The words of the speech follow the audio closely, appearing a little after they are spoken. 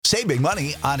saving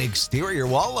money on exterior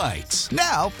wall lights.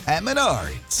 Now at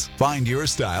Menards. Find your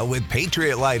style with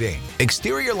Patriot Lighting.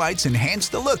 Exterior lights enhance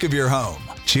the look of your home.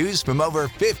 Choose from over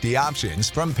 50 options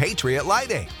from Patriot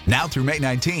Lighting. Now through May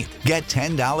 19th, get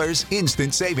 $10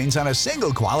 instant savings on a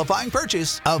single qualifying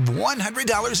purchase of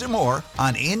 $100 or more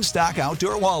on in-stock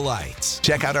outdoor wall lights.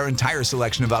 Check out our entire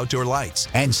selection of outdoor lights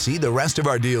and see the rest of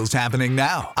our deals happening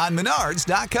now on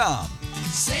Menards.com.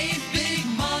 Save big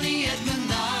money at Menards.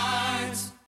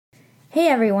 Hey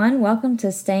everyone, welcome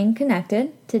to Staying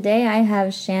Connected. Today I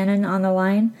have Shannon on the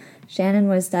line. Shannon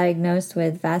was diagnosed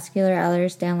with vascular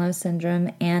Ehlers-Danlos syndrome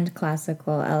and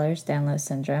classical Ehlers-Danlos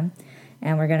syndrome,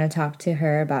 and we're going to talk to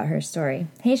her about her story.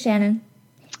 Hey Shannon.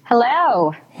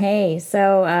 Hello. Hey,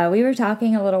 so we were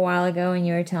talking a little while ago and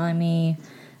you were telling me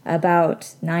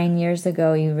about 9 years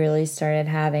ago you really started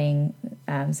having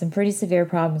some pretty severe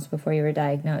problems before you were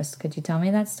diagnosed. Could you tell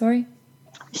me that story?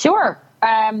 Sure.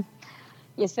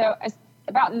 So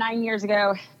about 9 years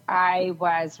ago, I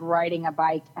was riding a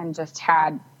bike and just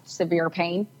had severe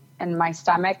pain in my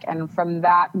stomach. And from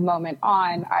that moment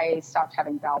on, I stopped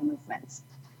having bowel movements.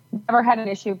 Never had an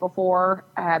issue before.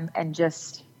 And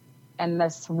just in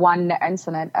this one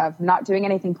incident of not doing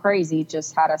anything crazy,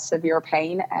 just had a severe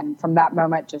pain. And from that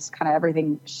moment, just kind of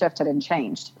everything shifted and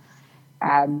changed.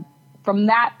 From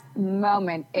that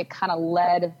moment, it kind of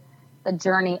led the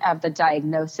journey of the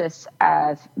diagnosis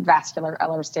of vascular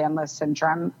Ehlers-Danlos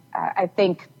syndrome. I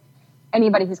think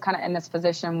anybody who's kind of in this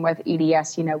position with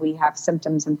EDS, we have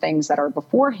symptoms and things that are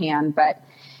beforehand, but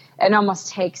it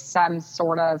almost takes some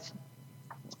sort of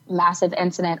massive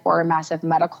incident or a massive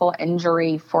medical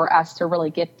injury for us to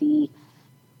really get the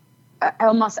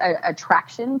almost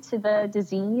attraction to the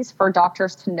disease, for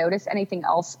doctors to notice anything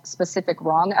else specific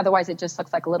wrong. Otherwise, it just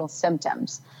looks like little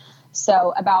symptoms.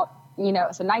 So about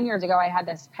 9 years ago, I had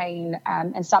this pain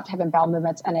and stopped having bowel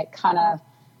movements, and it kind of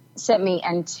sent me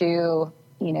into,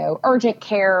 urgent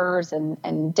cares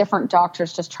and different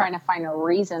doctors just trying to find a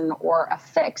reason or a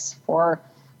fix for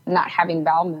not having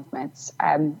bowel movements.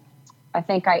 I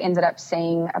think I ended up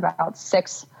seeing about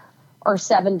 6 or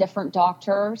 7 different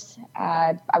doctors.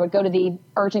 I would go to the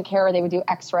urgent care, they would do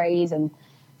x-rays and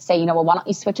say, well, why don't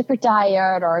you switch up your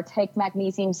diet or take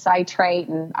magnesium citrate?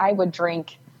 And I would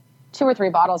drink 2 or 3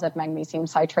 bottles of magnesium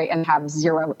citrate and have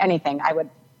zero anything. I would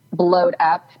bloat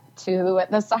up to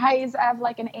the size of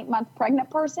like an 8-month pregnant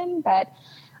person, but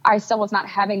I still was not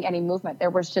having any movement. There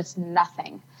was just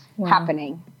nothing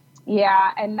happening.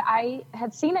 Yeah. And I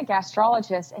had seen a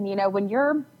gastrologist, and when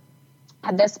you're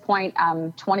at this point,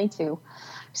 22.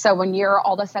 So when you're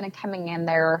all of a sudden coming in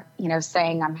there,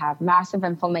 saying I have massive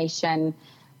inflammation,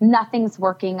 nothing's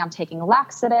working, I'm taking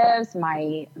laxatives,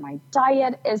 my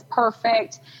diet is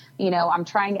perfect, I'm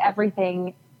trying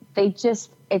everything.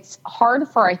 It's hard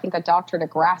for, I think, a doctor to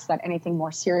grasp that anything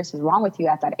more serious is wrong with you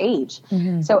at that age.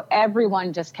 Mm-hmm. So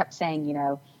everyone just kept saying,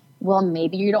 well,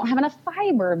 maybe you don't have enough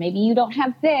fiber. Maybe you don't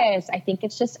have this. I think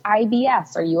it's just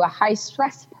IBS. Are you a high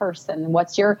stress person?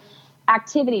 What's your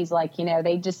activities like?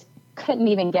 They just couldn't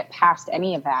even get past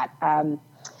any of that. I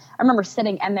remember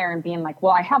sitting in there and being like,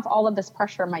 well, I have all of this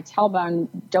pressure in my tailbone.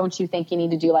 Don't you think you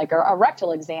need to do like a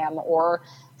rectal exam or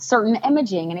certain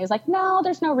imaging? And he was like, no,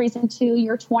 there's no reason to.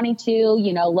 You're 22,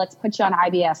 let's put you on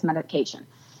IBS medication.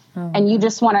 Oh, and you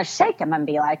just want to shake him and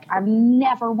be like, I've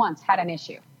never once had an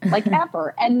issue, like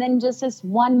ever. And then just this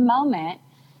one moment,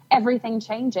 everything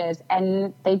changes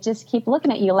and they just keep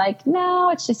looking at you like,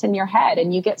 no, it's just in your head.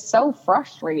 And you get so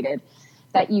frustrated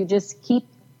that you just keep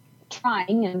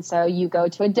trying. And so you go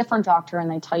to a different doctor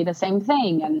and they tell you the same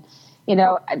thing. And,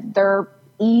 their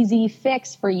easy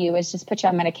fix for you is just put you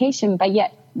on medication, but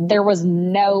yet there was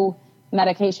no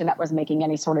medication that was making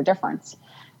any sort of difference.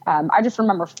 I just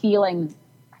remember feeling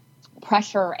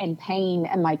pressure and pain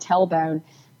in my tailbone,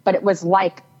 but it was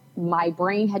like my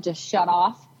brain had just shut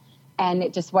off and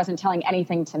it just wasn't telling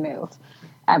anything to move.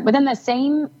 Within the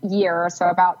same year, so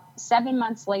about 7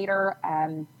 months later,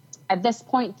 at this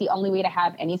point, the only way to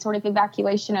have any sort of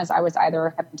evacuation is I was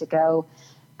either having to go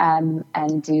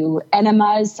and do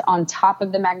enemas on top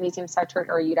of the magnesium citrate,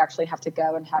 or you'd actually have to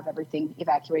go and have everything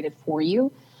evacuated for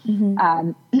you.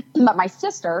 Mm-hmm. But my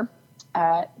sister,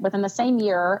 within the same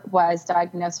year, was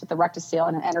diagnosed with the rectocele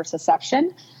and an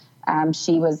interception.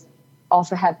 She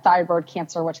also had thyroid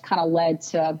cancer, which kind of led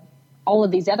to all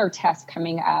of these other tests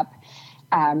coming up.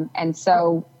 And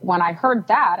so when I heard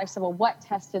that, I said, well, what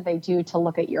test did they do to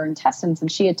look at your intestines?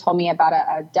 And she had told me about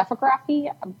a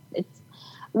dephography. It's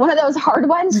one of those hard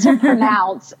ones to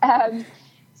pronounce.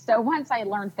 So once I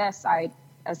learned this, I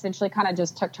essentially kind of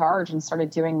just took charge and started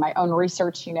doing my own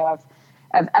research, of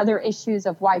of other issues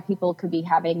of why people could be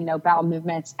having, bowel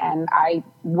movements. And I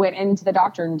went into the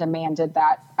doctor and demanded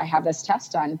that I have this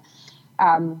test done.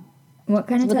 What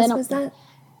kind of test was that?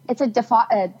 It's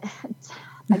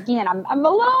again, I'm a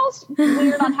little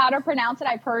weird on how to pronounce it.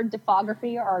 I've heard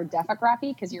defography or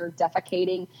defography because you're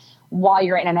defecating while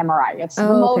you're in an MRI. It's the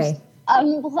most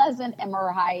unpleasant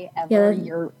MRI ever.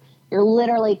 Yeah. You're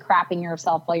literally crapping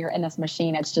yourself while you're in this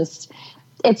machine. It's just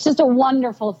a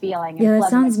wonderful feeling. Yeah, that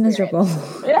sounds miserable.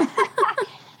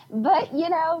 But,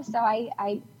 so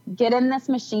I get in this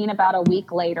machine about a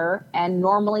week later, and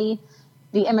normally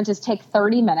the images take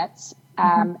 30 minutes,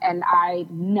 and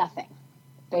nothing.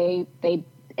 They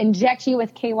inject you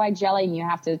with KY jelly, and you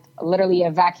have to literally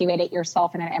evacuate it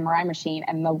yourself in an MRI machine.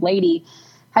 And the lady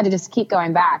had to just keep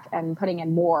going back and putting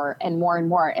in more and more and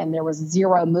more, and there was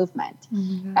zero movement.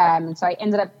 So I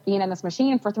ended up being in this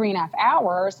machine for 3.5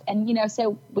 hours. And,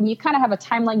 so when you kind of have a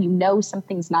timeline,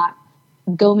 something's not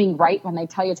going right when they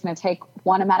tell you it's going to take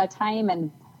one amount of time,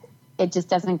 and it just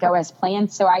doesn't go as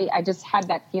planned. So I just had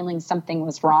that feeling something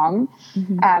was wrong.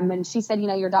 And she said,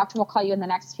 your doctor will call you in the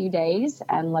next few days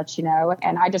and let you know.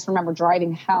 And I just remember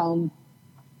driving home,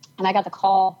 and I got the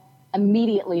call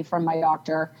immediately from my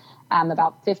doctor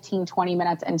about 15, 20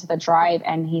 minutes into the drive.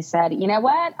 And he said, you know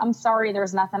what? I'm sorry,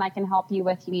 there's nothing I can help you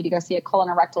with. You need to go see a colon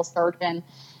and rectal surgeon.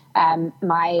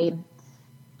 My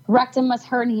rectum was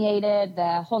herniated.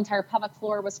 The whole entire pelvic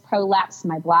floor was prolapsed.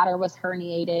 My bladder was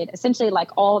herniated. Essentially,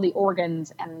 like all the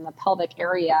organs and the pelvic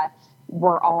area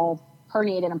were all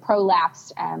herniated and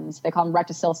prolapsed. So they call them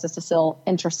rectocele, cystocele,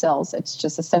 intracele. It's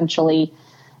just essentially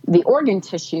the organ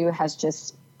tissue has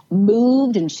just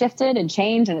moved and shifted and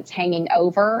changed, and it's hanging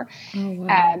over. Oh,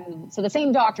 wow. So the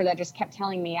same doctor that just kept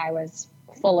telling me I was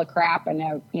full of crap and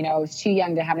I was too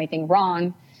young to have anything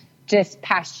wrong, just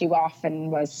passed you off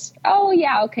and was, oh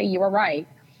yeah, okay, you were right.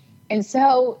 And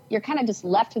so you're kind of just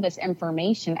left with this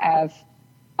information of,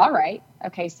 all right,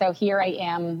 okay, so here I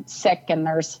am sick and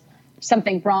there's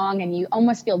something wrong, and you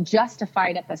almost feel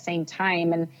justified at the same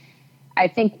time. And I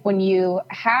think when you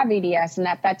have EDS, and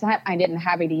at that time I didn't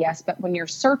have EDS, but when you're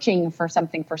searching for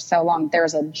something for so long,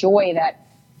 there's a joy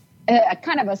a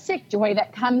kind of a sick joy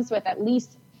that comes with at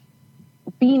least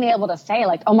being able to say,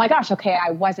 like, oh my gosh, okay,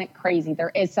 I wasn't crazy.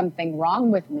 There is something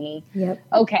wrong with me. Yep.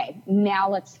 Okay, now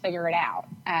let's figure it out.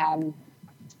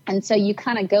 And so you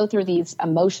kind of go through these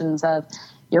emotions of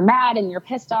you're mad and you're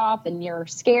pissed off and you're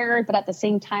scared, but at the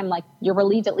same time, like, you're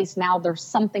relieved at least now there's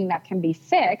something that can be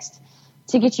fixed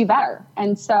to get you better.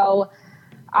 And so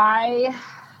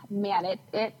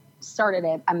it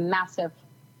started a massive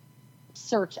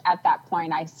search at that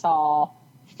point. I saw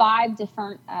 5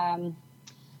 different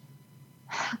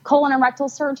colon and rectal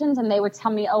surgeons, and they would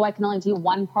tell me, oh, I can only do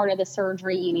one part of the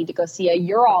surgery. You need to go see a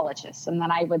urologist. And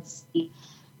then I would see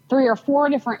 3 or 4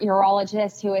 different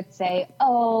urologists who would say,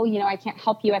 oh, I can't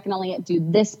help you. I can only do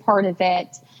this part of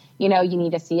it. You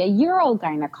need to see a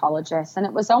urogynecologist. And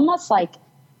it was almost like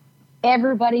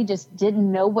everybody just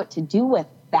didn't know what to do with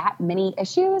that many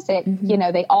issues.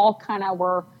 They all kind of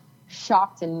were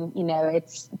shocked, and,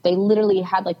 they literally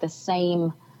had like the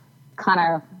same kind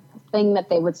of thing that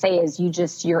they would say is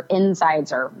your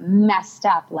insides are messed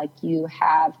up. Like you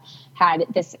have had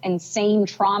this insane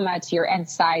trauma to your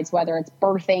insides, whether it's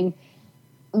birthing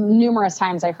numerous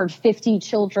times. I heard 50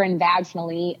 children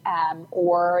vaginally,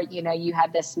 or, you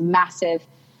had this massive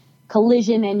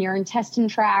collision in your intestine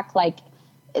tract, like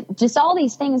just all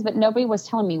these things, but nobody was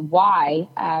telling me why.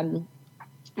 And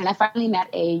I finally met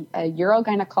a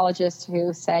urogynecologist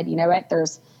who said, you know what,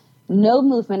 there's no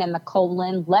movement in the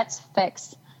colon. Let's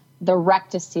fix the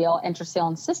rectocele, intracele,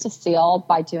 and cystocele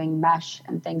by doing mesh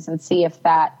and things and see if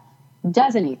that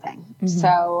does anything. Mm-hmm.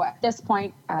 So at this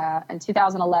point, in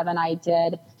 2011, I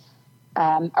did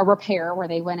a repair where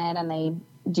they went in and they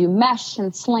do mesh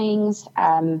and slings.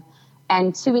 And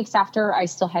 2 weeks after, I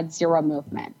still had zero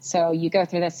movement. So you go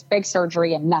through this big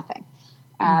surgery and nothing.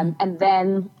 And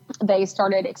then they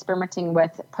started experimenting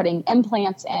with putting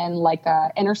implants in, like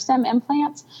InterStim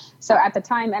implants. So at the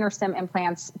time, InterStim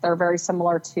implants, they're very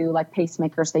similar to like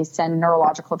pacemakers. They send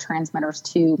neurological transmitters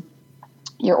to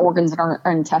your organs and our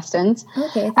intestines. Okay,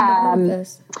 I think I've heard of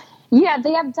this. Yeah,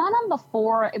 they have done them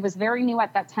before. It was very new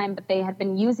at that time, but they had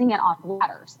been using it on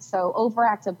bladders. So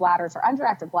overactive bladders or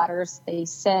underactive bladders, they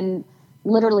send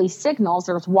literally signals.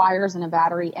 There's wires and a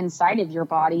battery inside of your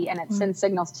body, and it sends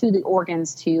signals to the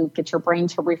organs to get your brain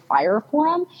to refire for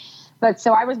them. But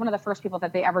so I was one of the first people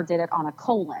that they ever did it on a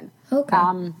colon.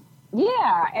 Okay.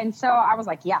 Yeah. And so I was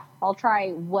like, yeah, I'll try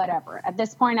whatever. At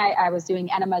this point, I was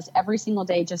doing enemas every single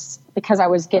day just because I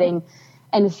was getting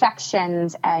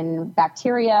infections and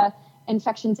bacteria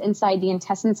infections inside the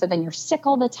intestine. So then you're sick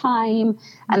all the time,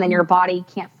 and then your body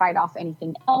can't fight off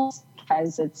anything else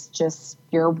because it's just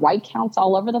your white counts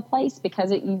all over the place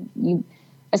because you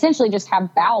essentially just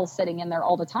have bowels sitting in there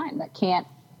all the time that can't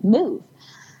move.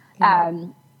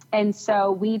 And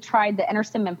so we tried the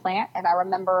InterStim implant, and I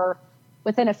remember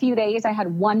within a few days I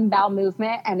had one bowel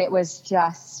movement, and it was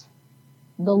just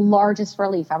the largest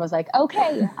relief. I was like,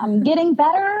 okay, I'm getting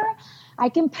better. I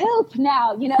can poop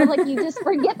now. You know, like you just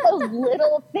forget those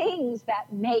little things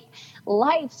that make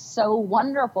life so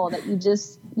wonderful that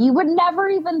you would never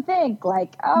even think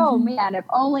like, oh man, if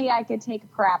only I could take a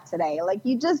crap today. Like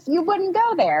you wouldn't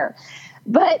go there.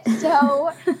 But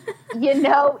so, you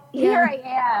know, here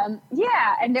I am.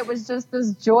 Yeah. And it was just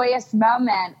this joyous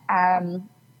moment.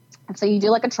 And so you do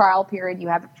like a trial period, you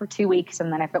have it for 2 weeks.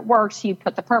 And then if it works, you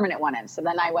put the permanent one in. So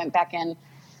then I went back in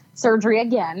surgery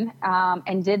again,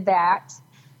 and did that.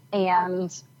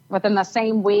 And within the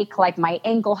same week, like my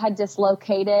ankle had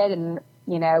dislocated. And,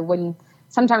 you know,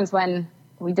 sometimes when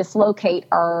we dislocate,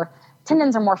 our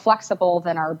tendons are more flexible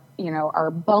than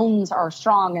our bones are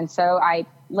strong. And so I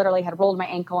literally had rolled my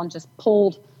ankle and just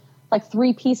pulled like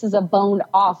 3 pieces of bone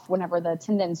off whenever the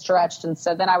tendon stretched. And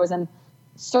so then I was in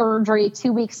surgery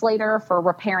 2 weeks later for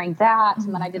repairing that.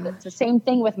 And then I did the same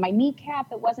thing with my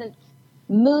kneecap. It wasn't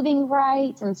moving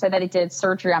right. And so then I did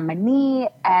surgery on my knee,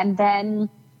 and then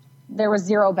there was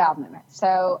 0 bowel movement.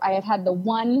 So I had the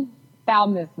one bowel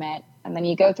movement, and then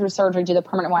you go through surgery, do the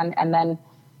permanent one, and then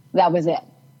that was it.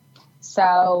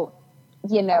 So,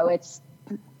 you know, I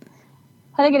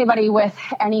think anybody with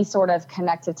any sort of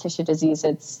connective tissue disease,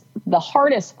 it's the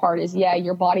hardest part is,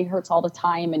 your body hurts all the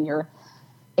time and you're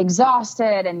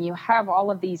exhausted and you have all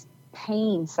of these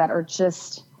pains that are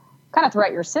just kind of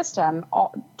throughout your system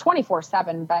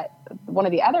 24/7. But one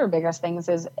of the other biggest things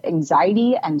is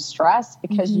anxiety and stress,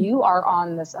 because you are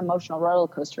on this emotional roller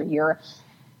coaster. You're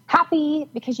happy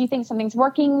because you think something's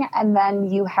working, and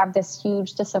then you have this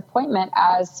huge disappointment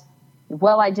as,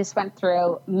 well, I just went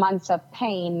through months of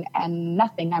pain and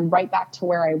nothing. I'm right back to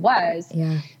where I was.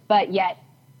 Yeah. But yet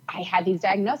I had these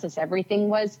diagnoses. Everything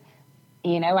was,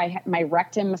 you know, my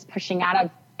rectum was pushing out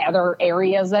of other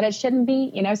areas that it shouldn't be,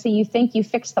 you know, so you think you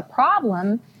fixed the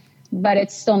problem, but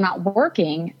it's still not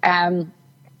working. And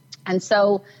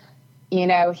so, you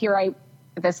know,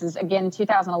 this is again,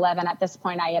 2011. At this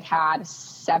point I had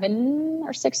 7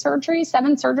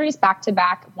 surgeries back to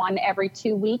back, one every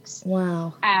 2 weeks.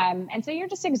 Wow. And so you're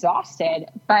just exhausted,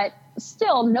 but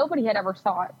still nobody had ever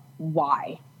thought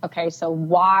why. Okay. So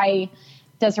why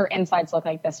does her insides look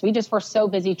like this? We just were so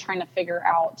busy trying to figure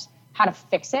out how to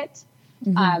fix it.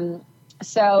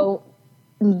 So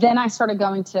then I started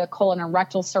going to colon and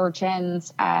rectal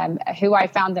surgeons, who I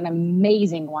found an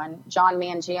amazing one, John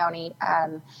Mangione.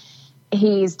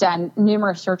 He's done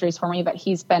numerous surgeries for me, but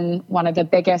he's been one of the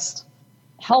biggest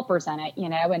helpers in it, you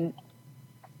know, and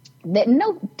that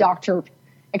no doctor,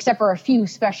 except for a few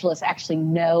specialists, actually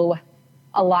know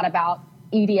a lot about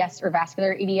EDS or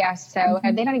vascular EDS. So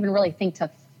they don't even really think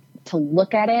to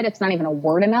look at it. It's not even a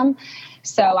word in them.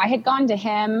 So I had gone to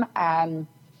him, and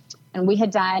we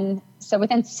had done, so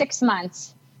within 6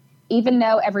 months, even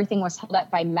though everything was held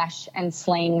up by mesh and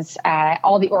slings,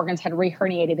 all the organs had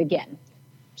re-herniated again.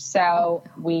 So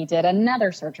we did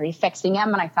another surgery fixing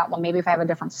them. And I thought, well, maybe if I have a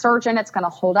different surgeon, it's going to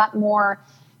hold up more.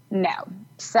 No.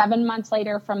 7 months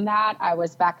later from that, I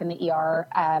was back in the ER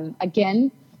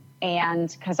again.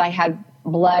 And because I had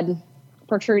blood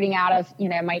protruding out of, you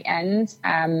know, my ends,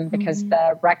 because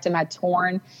the rectum had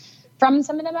torn from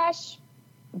some of the mesh.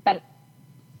 But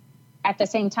at the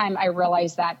same time, I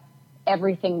realized that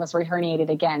everything was reherniated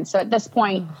again. So at this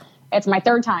point, it's my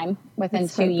 3rd time within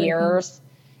 2 years.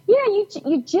 Yeah,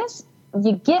 you just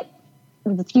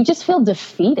feel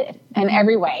defeated in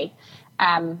every way.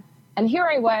 And here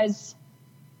I was,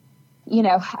 you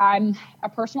know, I'm a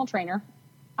personal trainer.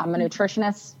 I'm a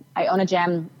nutritionist. I own a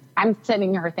gym. I'm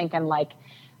sitting here thinking like,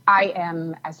 I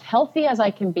am as healthy as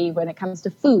I can be when it comes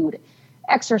to food,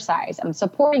 exercise. I'm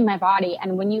supporting my body.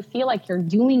 And when you feel like you're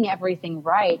doing everything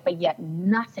right, but yet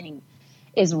nothing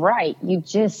is right,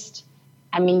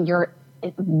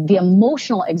 the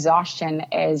emotional exhaustion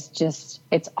is just,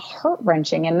 it's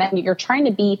heart-wrenching. And then you're trying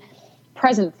to be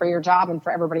present for your job and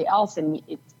for everybody else. And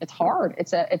it's hard.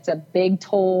 It's a big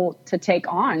toll to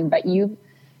take on, but you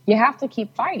have to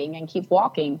keep fighting and keep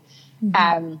walking.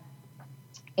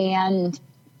 And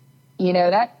you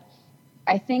know, that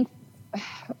I think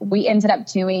we ended up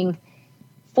doing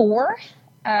 4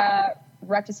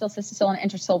 rectocele, cystocele,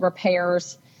 and intercele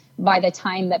repairs by the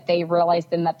time that they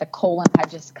realized then that the colon had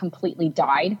just completely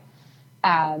died,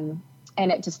 and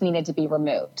it just needed to be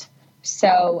removed.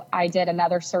 So I did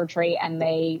another surgery, and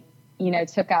they,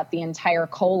 took out the entire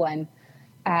colon.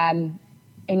 And,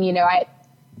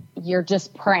 you're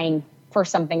just praying for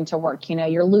something to work.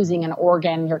 You're losing an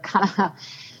organ. You're kind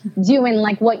of doing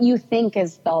like what you think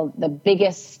is the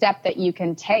biggest step that you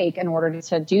can take in order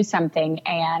to do something.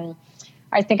 And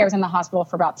I think I was in the hospital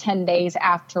for about 10 days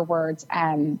afterwards.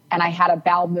 And I had a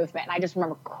bowel movement, and I just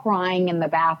remember crying in the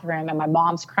bathroom, and my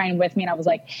mom's crying with me. And I was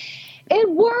like, it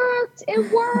worked.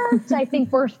 It worked. I think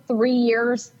for 3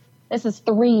 years, this is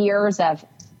 3 years of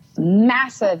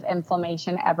massive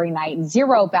inflammation every night,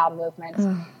 zero bowel movements,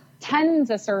 tons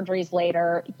of surgeries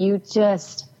later.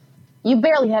 You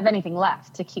barely have anything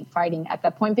left to keep fighting at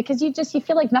that point, because you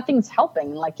feel like nothing's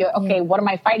helping. Like, what am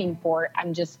I fighting for?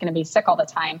 I'm just going to be sick all the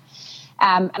time.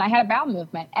 And I had a bowel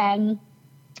movement, and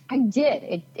I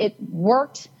did. It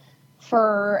worked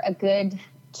for a good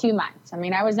 2 months. I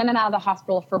mean, I was in and out of the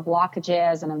hospital for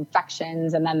blockages and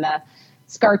infections, and then the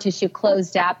scar tissue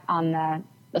closed up on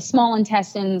the small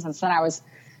intestines. And so then I was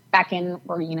back in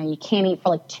where, you can't eat for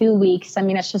like 2 weeks. I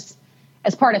mean, it's just,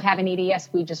 as part of having EDS,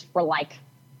 we just were like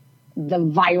the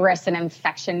virus and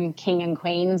infection king and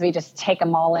queens. We just take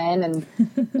them all in, and,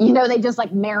 they just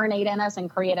like marinate in us and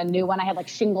create a new one. I had like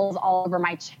shingles all over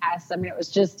my chest. I mean, it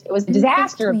was a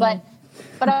disaster, but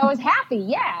I was happy.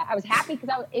 Yeah. I was happy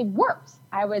because it worked.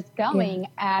 I was going,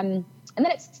 and then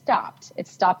it stopped. It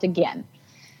stopped again.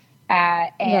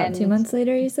 And about 2 months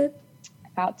later, you said?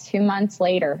 About 2 months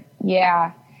later.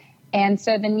 Yeah. And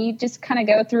so then you just kind of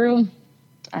go through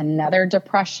another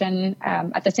depression.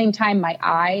 At the same time, my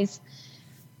eyes,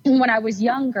 when I was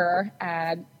younger,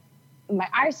 my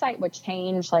eyesight would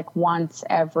change like once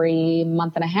every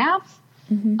month and a half.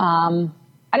 I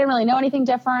didn't really know anything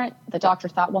different. The doctor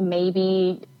thought, well,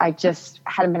 maybe I just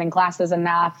hadn't been in glasses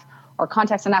enough or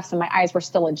contacts enough, so my eyes were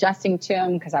still adjusting to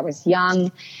them because I was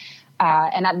young.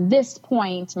 And at this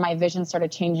point, my vision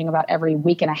started changing about every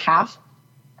week and a half.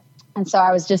 And so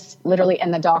I was just literally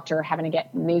in the doctor having to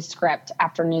get new script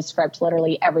after new script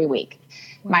literally every week.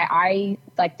 Wow. My eye,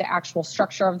 like the actual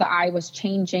structure of the eye was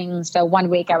changing. So one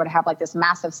week I would have like this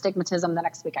massive stigmatism. The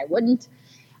next week I wouldn't.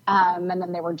 And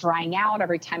then they were drying out.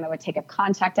 Every time I would take a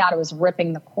contact out, it was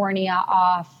ripping the cornea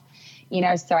off.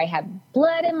 So I had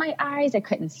blood in my eyes. I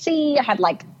couldn't see. I had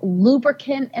like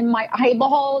lubricant in my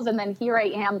eyeballs. And then here I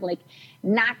am like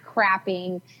not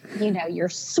crapping, you're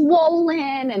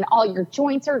swollen and all your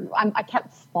joints I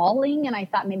kept falling. And I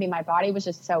thought maybe my body was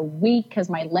just so weak because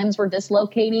my limbs were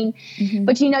dislocating.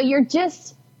 But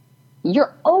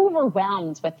you're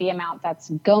overwhelmed with the amount that's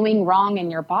going wrong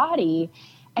in your body.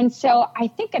 And so I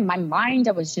think in my mind,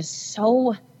 I was just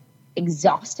so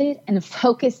exhausted and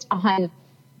focused on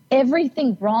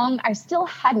everything wrong. I still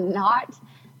had not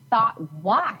thought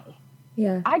why.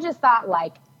 Yeah. I just thought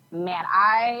like, man,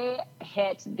 I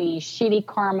hit the shitty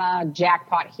karma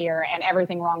jackpot here, and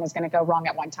everything wrong is going to go wrong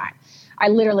at one time. I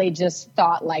literally just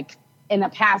thought like in a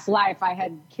past life I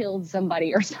had killed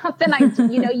somebody or something.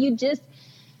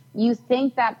 You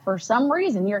think that for some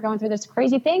reason you're going through this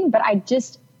crazy thing, but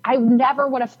I never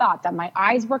would have thought that my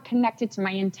eyes were connected to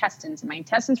my intestines, and my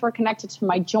intestines were connected to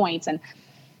my joints, and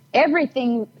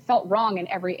everything felt wrong in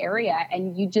every area.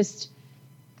 And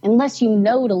unless you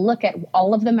know to look at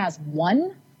all of them as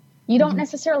one, you don't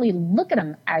necessarily look at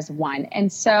them as one.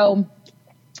 And so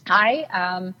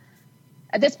at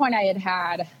this point I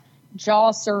had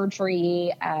jaw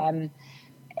surgery.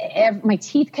 My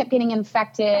teeth kept getting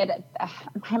infected. I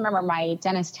remember my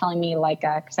dentist telling me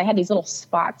because I had these little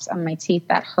spots on my teeth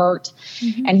that hurt.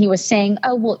 And he was saying,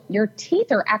 oh, well, your teeth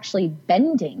are actually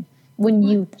bending when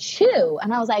you chew.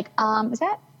 And I was like, is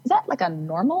that like a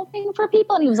normal thing for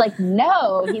people? And he was like,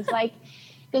 no. He's like,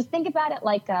 because think about it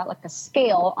like a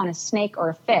scale on a snake or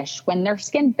a fish. When their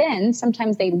skin bends,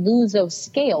 sometimes they lose those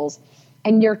scales,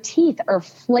 and your teeth are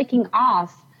flaking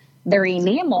off their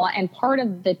enamel and part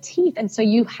of the teeth. And so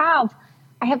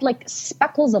I have like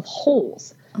speckles of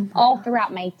holes all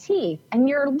throughout my teeth. And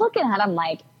you're looking at them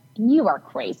like, you are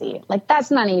crazy. Like,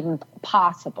 that's not even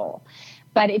possible.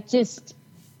 But it just,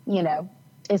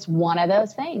 it's one of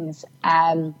those things.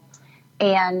 And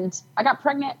I got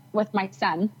pregnant with my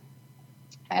son,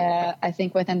 I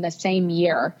think within the same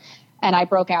year. And I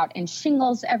broke out in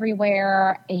shingles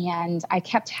everywhere, and I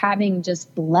kept having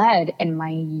just blood in my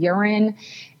urine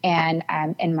and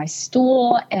in my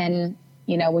stool. And,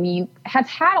 when you have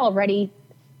had already,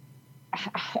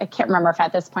 I can't remember if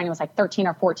at this point it was like 13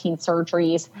 or 14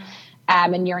 surgeries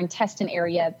in your intestine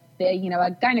area,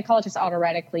 a gynecologist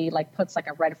automatically puts like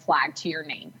a red flag to your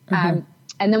name. And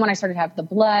then when I started to have the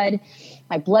blood,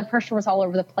 my blood pressure was all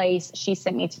over the place. She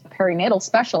sent me to a perinatal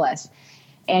specialist.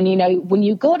 And, when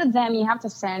you go to them, you have to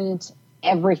send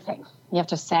everything. You have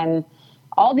to send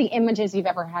all the images you've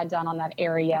ever had done on that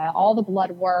area, all the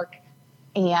blood work.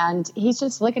 And he's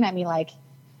just looking at me like,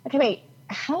 okay, wait,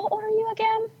 how old are you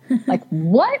again? Like,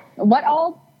 what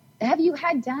all have you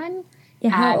had done? Yeah.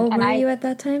 How old were you at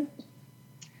that time?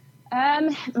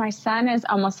 My son is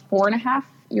almost 4.5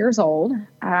 years old.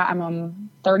 I'm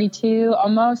 32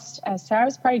 almost. So I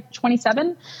was probably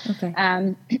 27,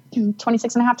 Okay.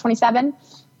 26 and a half, 27.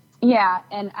 Yeah.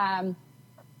 And,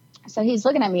 so he's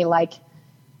looking at me like,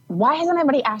 why hasn't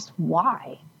anybody asked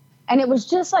why? And it was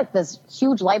just like this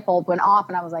huge light bulb went off,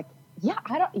 and I was like, yeah,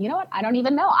 you know what? I don't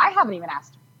even know. I haven't even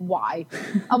asked why.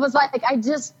 I was like, I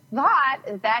just thought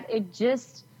that it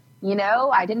just,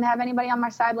 I didn't have anybody on my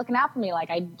side looking out for me. Like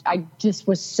I just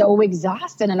was so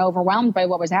exhausted and overwhelmed by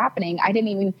what was happening. I didn't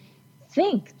even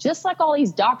think, just like all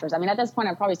these doctors. I mean, at this point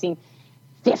I've probably seen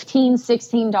 15,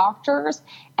 16 doctors,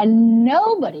 and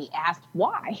nobody asked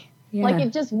why. Yeah. Like,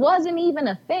 it just wasn't even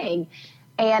a thing.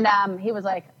 And he was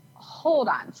like, hold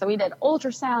on. So we did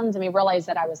ultrasounds, and we realized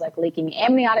that I was like leaking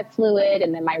amniotic fluid,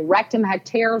 and then my rectum had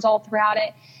tears all throughout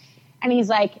it. And he's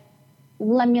like,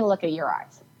 let me look at your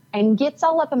eyes. And gets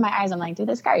all up in my eyes. I'm like, dude,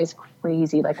 this guy is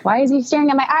crazy. Like, why is he staring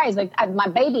at my eyes? Like, my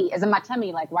baby is in my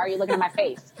tummy. Like, why are you looking at my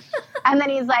face? And then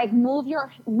he's like, move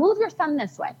your thumb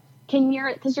this way.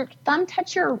 Does your thumb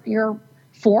touch your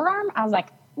forearm? I was like,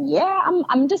 yeah,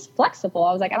 I'm just flexible.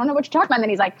 I was like, I don't know what you're talking about. And then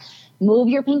he's like, move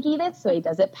your pinky this way.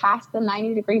 Does it pass the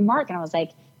 90-degree mark? And I was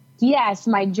like, yes,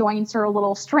 my joints are a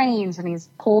little strange. And he's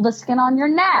pulled the skin on your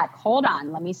neck. Hold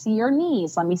on. Let me see your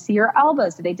knees. Let me see your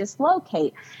elbows. Do they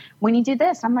dislocate? When you do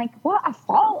this, I'm like, well, I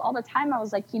fall all the time. I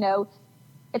was like,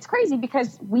 it's crazy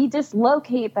because we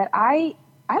dislocate, but I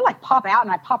like pop out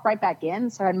and I pop right back in.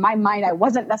 So in my mind, I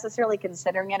wasn't necessarily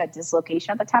considering it a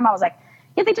dislocation at the time. I was like,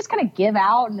 yeah, they just kind of give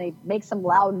out and they make some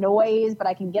loud noise, but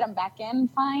I can get them back in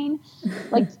fine.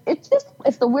 Like, it's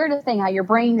the weirdest thing how your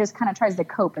brain just kind of tries to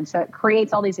cope. And so it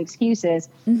creates all these excuses.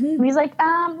 Mm-hmm. And he's like, no,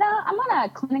 I'm going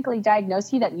to clinically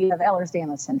diagnose you that you have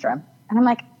Ehlers-Danlos syndrome. And I'm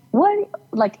like, what?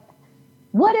 Like,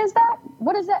 what is that?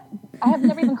 What is that? I have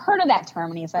never even heard of that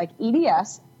term. And he's like,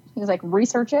 EDS. He's like,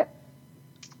 research it.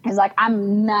 He's like,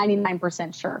 I'm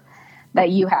 99% sure that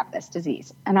you have this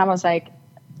disease. And I was like,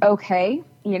 okay.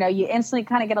 You instantly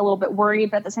kind of get a little bit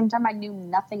worried, but at the same time, I knew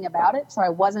nothing about it. So I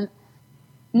wasn't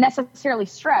necessarily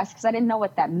stressed because I didn't know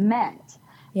what that meant.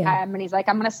 Yeah. And he's like,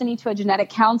 I'm going to send you to a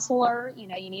genetic counselor. You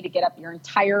need to get up your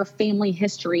entire family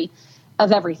history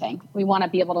of everything. We want to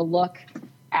be able to look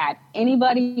at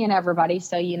anybody and everybody.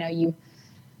 So, you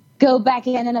go back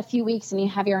in a few weeks and you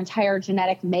have your entire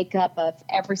genetic makeup of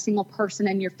every single person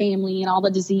in your family and all the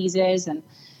diseases. And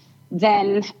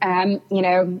then,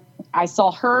 I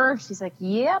saw her. She's like,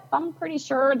 yep, I'm pretty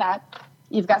sure that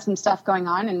you've got some stuff going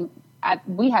on. And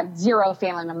we had 0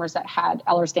 family members that had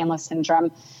Ehlers-Danlos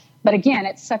syndrome. But again,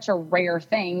 it's such a rare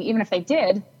thing, even if they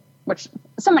did, which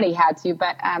somebody had to,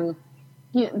 but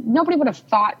nobody would have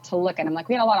thought to look at them. Like,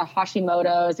 we had a lot of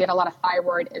Hashimoto's, we had a lot of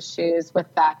thyroid issues with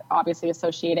that, obviously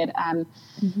associated,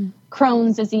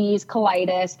 Crohn's disease,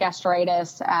 colitis,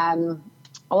 gastritis,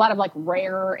 a lot of like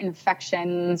rare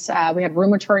infections. We had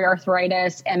rheumatoid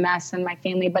arthritis, MS in my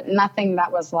family, but nothing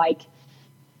that was like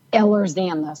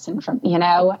Ehlers-Danlos syndrome,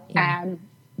 Yeah.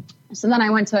 So then I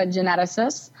went to a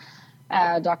geneticist,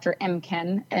 Dr.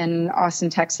 Emkin in Austin,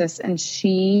 Texas, and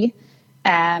she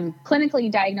clinically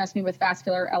diagnosed me with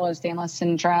vascular Ehlers-Danlos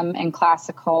syndrome and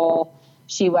classical.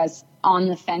 She was on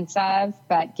the fence of,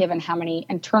 but given how many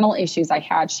internal issues I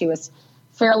had, she was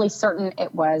fairly certain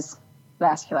it was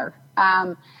vascular.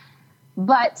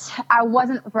 But I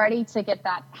wasn't ready to get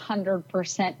that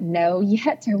 100% no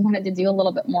yet. I wanted to do a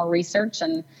little bit more research,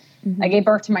 and I gave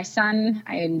birth to my son.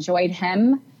 I enjoyed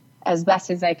him as best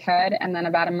as I could. And then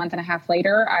about a month and a half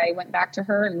later, I went back to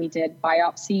her and we did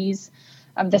biopsies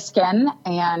of the skin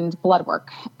and blood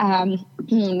work.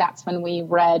 That's when we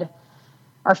read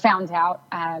or found out,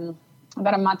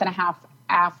 about a month and a half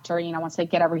after, once they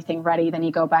get everything ready, then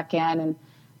you go back in, and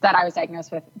that I was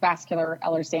diagnosed with vascular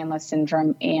Ehlers-Danlos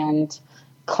syndrome and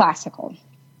classical.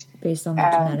 Based on the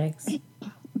genetics?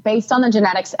 Based on the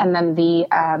genetics, and then they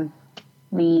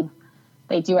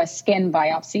do a skin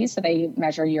biopsy, so they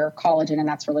measure your collagen, and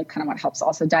that's really kind of what helps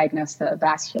also diagnose the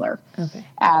vascular. Okay.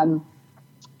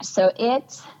 So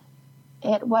it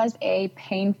was a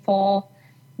painful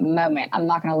moment. I'm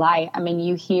not going to lie. I mean,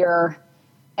 you hear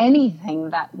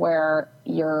anything where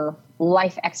your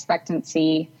life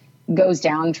expectancy goes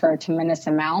down to a tremendous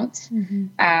amount.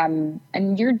 And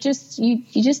you just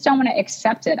don't want to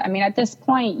accept it. I mean, at this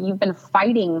point, you've been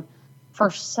fighting for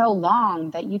so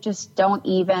long that you just don't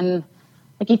even,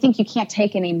 like, you think you can't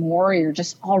take any more. You're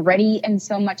just already in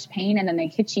so much pain, and then they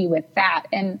hit you with that.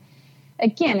 And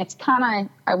again, it's kind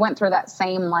of, I went through that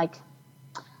same, like,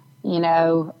 you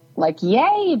know, like,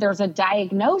 yay, there's a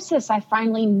diagnosis. I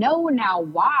finally know now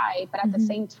why. But at the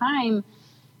same time,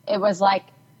 it was like,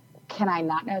 can I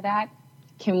not know that?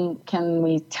 Can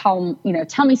we tell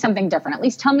me something different? At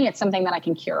least tell me it's something that I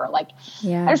can cure. Like,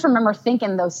 I just remember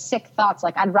thinking those sick thoughts,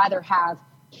 like, I'd rather have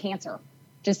cancer.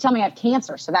 Just tell me I have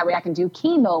cancer so that way I can do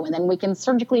chemo and then we can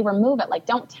surgically remove it. Like,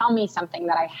 don't tell me something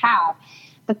that I have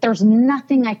that there's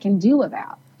nothing I can do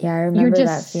about. Yeah, I remember You're that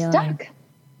just feeling. stuck.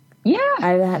 Yeah.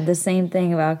 I've had the same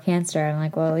thing about cancer. I'm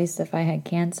like, well, at least if I had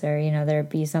cancer, you know, there'd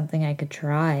be something I could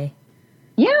try.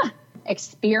 Yeah.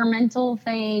 Experimental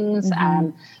things.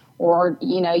 Or,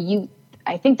 you know,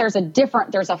 I think there's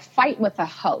a fight with a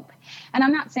hope. And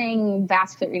I'm not saying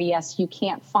vascular EDS, you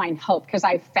can't find hope, because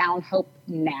I've found hope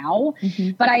now,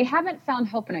 but I haven't found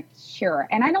hope in a cure.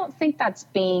 And I don't think that's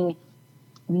being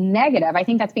negative. I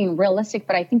think that's being realistic,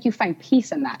 but I think you find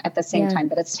peace in that at the same time.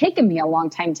 But it's taken me a long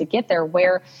time to get there,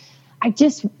 where I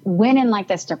just went in like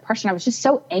this depression. I was just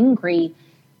so angry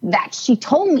that she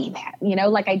told me that, you know,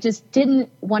 like I just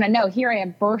didn't want to know. Here I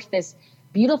had birthed this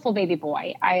beautiful baby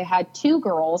boy. I had 2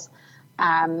 girls,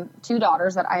 2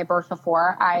 daughters that I had birthed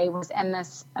before. I was in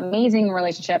this amazing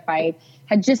relationship. I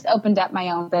had just opened up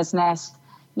my own business.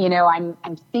 You know, I'm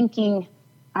thinking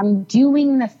I'm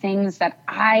doing the things that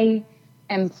I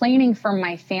am planning for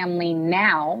my family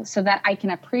now so that I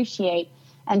can appreciate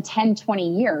in 10,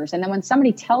 20 years. And then when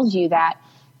somebody tells you that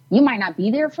you might not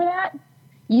be there for that,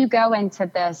 you go into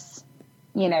this,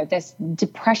 you know, this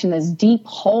depression, this deep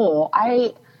hole.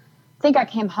 I think I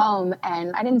came home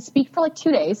and I didn't speak for like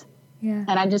 2 days. Yeah.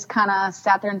 And I just kind of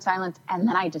sat there in silence. And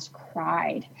then I just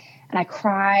cried and I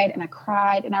cried and I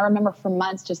cried. And I remember for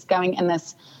months just going in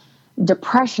this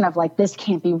depression of like, this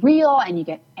can't be real. And you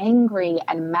get angry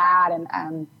and mad.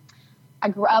 And I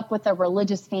grew up with a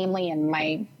religious family, and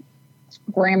my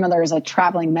grandmother is a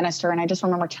traveling minister. And I just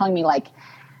remember telling me, like,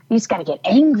 you just got to get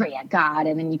angry at God,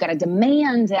 and then you got to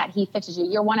demand that he fixes you.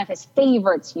 You're one of his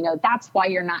favorites. You know, that's why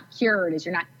you're not cured, is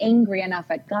you're not angry enough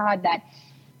at God that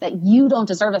you don't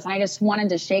deserve this. And I just wanted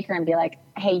to shake her and be like,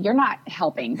 hey, you're not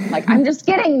helping. Like, I'm just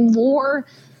getting more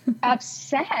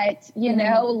upset, you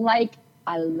know, like,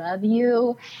 I love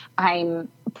you. I'm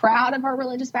proud of our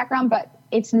religious background, but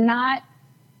it's not,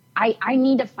 I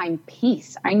need to find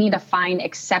peace. I need to find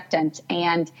acceptance.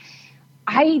 And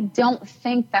I don't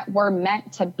think that we're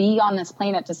meant to be on this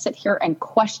planet to sit here and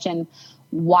question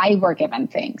why we're given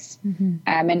things,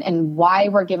 and why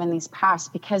we're given these paths.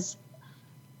 Because,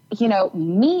 you know,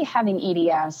 me having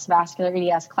EDS, vascular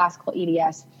EDS, classical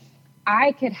EDS,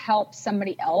 I could help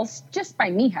somebody else just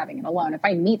by me having it alone. If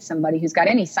I meet somebody who's got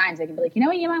any signs, they can be like, you know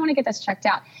what, you might want to get this checked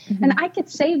out. And I could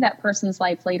save that person's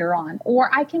life later on, or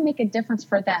I can make a difference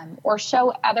for them, or show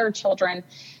other children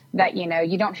that, you know,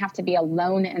 you don't have to be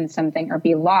alone in something or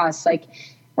be lost. Like,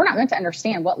 we're not meant to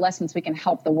understand what lessons we can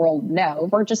help the world know.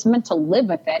 We're just meant to live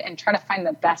with it and try to find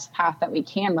the best path that we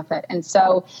can with it. And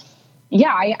so,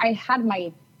 yeah, I had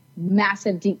my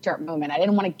massive deep dark moment. I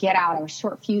didn't want to get out. I was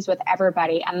short fused with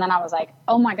everybody. And then I was like,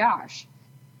 oh my gosh,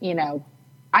 you know,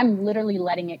 I'm literally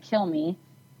letting it kill me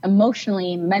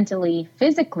emotionally, mentally,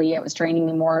 physically. It was draining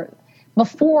me more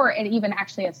before it even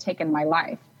actually has taken my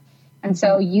life. And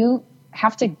so you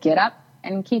have to get up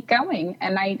and keep going.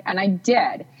 And I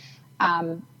did.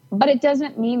 But it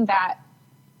doesn't mean that,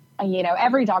 you know,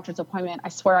 every doctor's appointment, I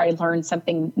swear I learned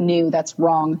something new that's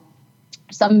wrong.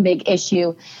 Some big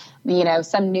issue, you know,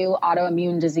 some new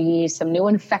autoimmune disease, some new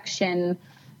infection,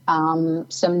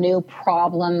 some new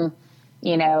problem,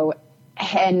 you know,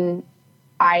 and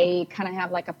I kind of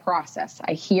have like a process.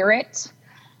 I hear it.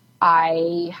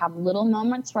 I have little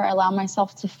moments where I allow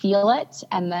myself to feel it.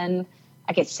 And then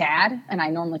I get sad, and I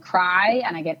normally cry,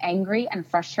 and I get angry and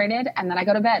frustrated. And then I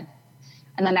go to bed.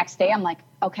 And the next day I'm like,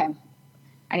 okay,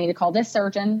 I need to call this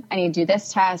surgeon. I need to do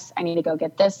this test. I need to go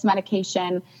get this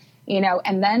medication, you know,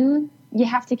 and then you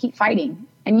have to keep fighting.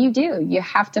 And you do. You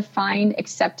have to find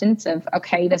acceptance of,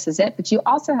 okay, this is it. But you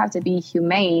also have to be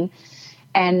humane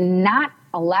and not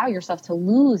allow yourself to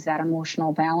lose that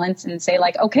emotional balance and say,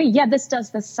 like, okay, yeah, this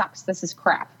sucks. This is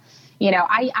crap. You know,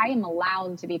 I am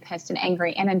allowed to be pissed and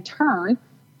angry. And in turn,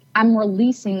 I'm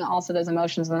releasing also those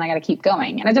emotions, and then I got to keep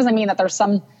going. And it doesn't mean that there's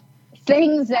some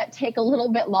things that take a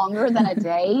little bit longer than a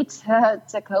day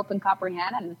to cope and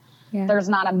comprehend. And there's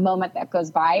not a moment that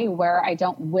goes by where I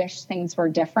don't wish things were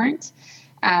different.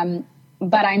 But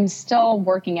I'm still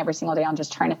working every single day on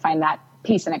just trying to find that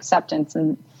peace and acceptance.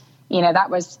 And, you know, that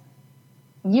was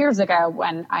years ago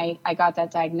when I got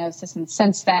that diagnosis. And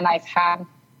since then I've had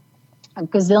a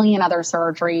gazillion other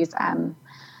surgeries.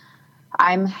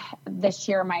 this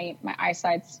year, my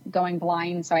eyesight's going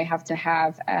blind. So I have to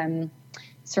have,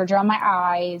 surgery on my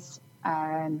eyes.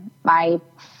 I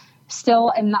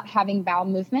still am not having bowel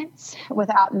movements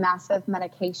without massive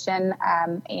medication,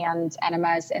 and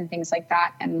enemas and things like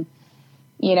that. And,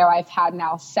 I've had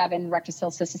now 7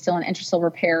 rectocele, cystocele, and interstitial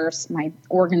repairs. My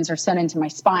organs are sewn into my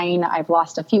spine. I've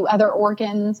lost a few other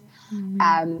organs.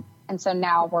 And so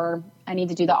now I need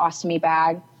to do the ostomy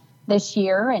bag this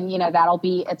year. And, that'll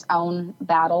be its own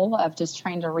battle of just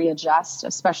trying to readjust,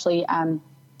 especially,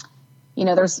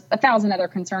 there's 1,000 other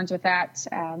concerns with that.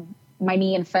 My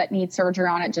knee and foot need surgery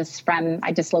on it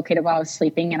I dislocated while I was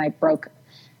sleeping, and I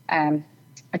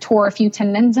tore a few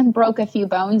tendons and broke a few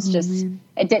bones.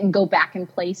 It didn't go back in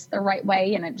place the right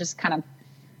way. And it just kind of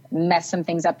messed some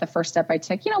things up the first step I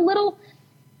took, little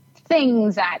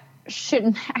things that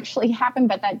shouldn't actually happen,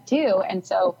 but that do. And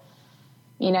so,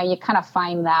 you kind of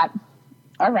find that,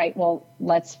 all right, well,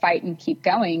 let's fight and keep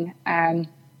going. And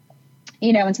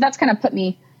so that's kind of put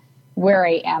me where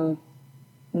I am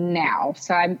now.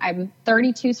 So I'm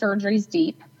 32 surgeries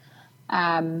deep.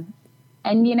 And,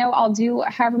 I'll do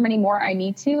however many more I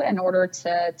need to in order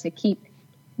to keep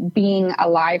being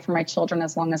alive for my children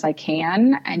as long as I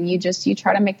can. And you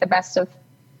try to make the best of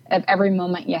every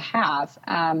moment you have.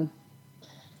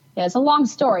 It's a long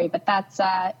story, but that's,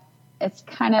 it's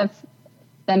kind of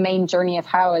the main journey of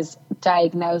how I was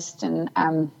diagnosed and,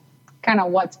 kind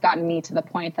of what's gotten me to the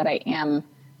point that I am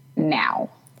now.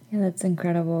 Yeah, that's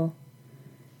incredible.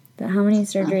 How many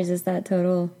surgeries is that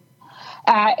total?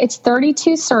 It's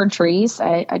 32 surgeries.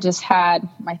 I just had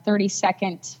my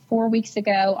 32nd 4 weeks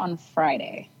ago on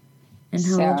Friday. And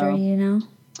how old are you now?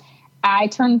 I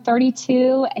turned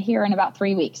 32 here in about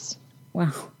 3 weeks.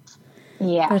 Wow.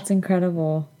 Yeah. That's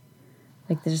incredible.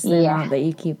 Like just the amount that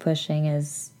you keep pushing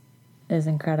is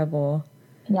incredible.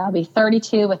 Yeah, I'll be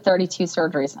 32 with 32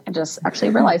 surgeries. I just actually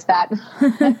realized that.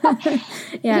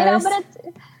 Yeah. But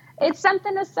it's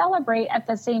something to celebrate at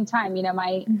the same time.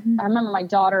 I remember my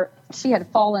daughter, she had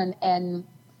fallen and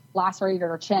lacerated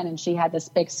her chin, and she had this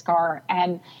big scar,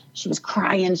 and she was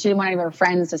crying. She didn't want any of her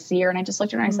friends to see her. And I just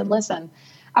looked at her and I said, listen,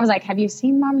 I was like, have you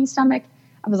seen mommy's stomach?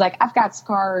 I was like, I've got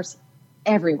scars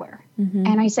everywhere.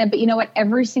 And I said, but you know what?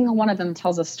 Every single one of them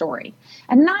tells a story,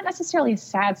 and not necessarily a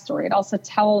sad story. It also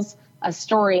tells a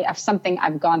story of something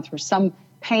I've gone through, some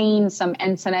pain, some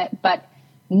incident, but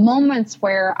moments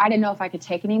where I didn't know if I could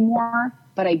take anymore,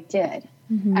 but I did.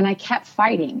 And I kept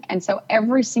fighting. And so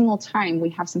every single time we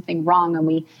have something wrong and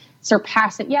we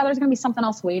surpass it, there's going to be something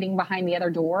else waiting behind the other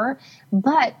door,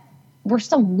 but we're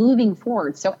still moving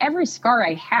forward. So every scar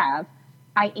I have,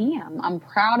 I'm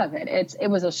proud of it. It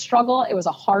was a struggle. It was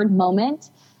a hard moment,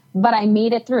 but I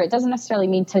made it through. It doesn't necessarily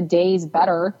mean today's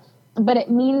better, but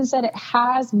it means that it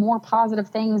has more positive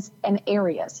things in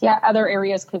areas. Yeah, other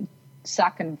areas could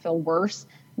suck and feel worse,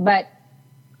 but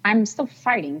I'm still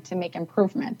fighting to make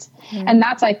improvement. And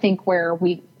that's, I think, where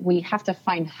we have to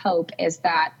find hope is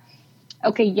that,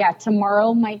 okay,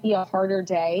 tomorrow might be a harder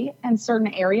day in certain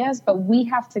areas, but we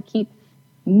have to keep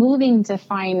moving to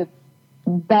find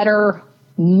better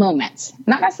moments,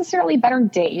 not necessarily better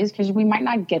days, because we might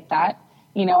not get that.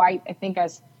 I think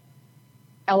as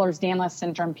Ehlers-Danlos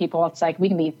syndrome people, it's like we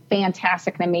can be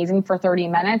fantastic and amazing for 30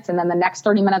 minutes. And then the next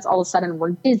 30 minutes, all of a sudden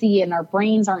we're dizzy and our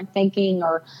brains aren't thinking,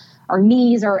 or our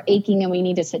knees are aching and we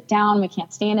need to sit down. We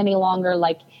can't stand any longer.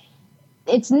 Like,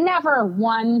 it's never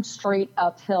one straight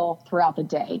uphill throughout the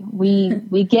day.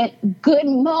 We get good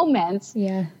moments,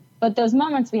 but those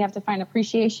moments we have to find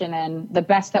appreciation in the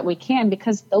best that we can,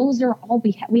 because those are all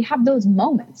we have those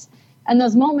moments, and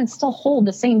those moments still hold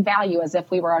the same value as if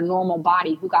we were a normal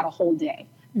body who got a whole day.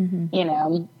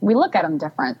 We look at them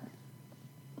different.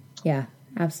 Yeah,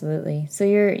 absolutely. So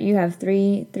you have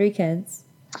three kids.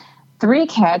 3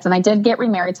 kids, and I did get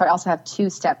remarried, so I also have 2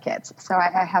 stepkids. So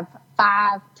I have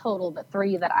 5 total, but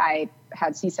 3 that I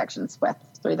had C-sections with,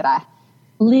 3 that I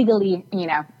legally,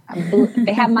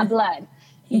 they have my blood.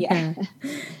 Yeah.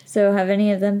 So have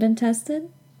any of them been tested?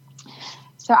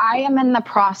 So I am in the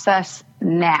process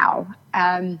now.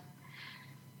 And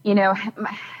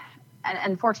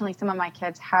unfortunately, some of my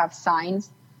kids have signs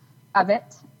of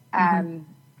it. And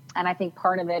I think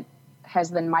part of it has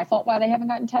been my fault why they haven't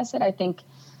gotten tested. I think,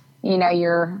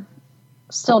 you're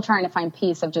still trying to find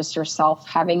peace of just yourself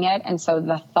having it. And so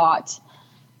the thought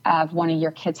of one of your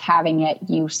kids having it,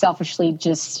 you selfishly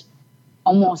just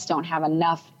almost don't have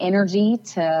enough energy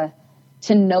to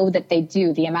know that they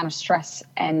do. The amount of stress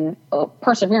and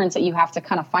perseverance that you have to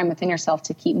kind of find within yourself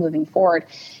to keep moving forward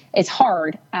is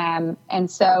hard. And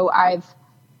so I've,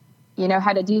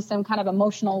 had to do some kind of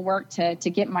emotional work to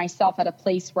get myself at a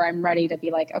place where I'm ready to be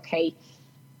like, okay,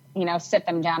 sit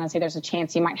them down and say, there's a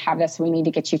chance you might have this. We need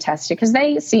to get you tested, because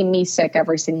they see me sick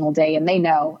every single day and they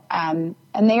know, and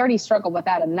they already struggle with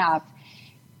that enough.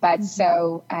 But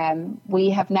so we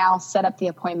have now set up the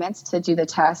appointments to do the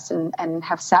test, and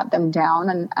have sat them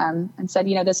down and said,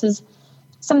 this is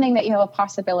something that you have a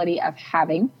possibility of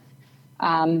having.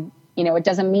 It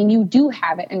doesn't mean you do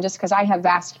have it. And just because I have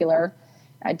vascular,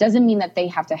 it doesn't mean that they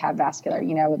have to have vascular.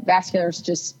 Vascular is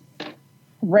just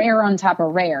rare on top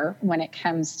of rare when it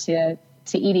comes to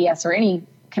EDS or any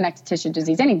connective tissue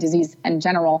disease, any disease in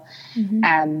general.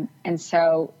 And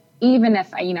so even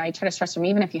if, I try to stress to them,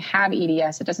 even if you have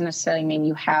EDS, it doesn't necessarily mean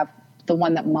you have the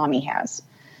one that mommy has,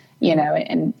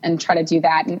 and try to do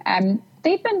that. And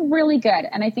they've been really good.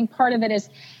 And I think part of it is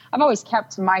I've always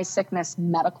kept my sickness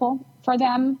medical for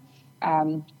them.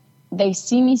 They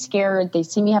see me scared. They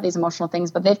see me have these emotional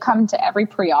things, but they've come to every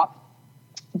pre-op.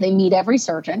 They meet every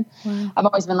surgeon. Wow. I've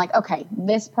always been like, okay,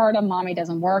 this part of mommy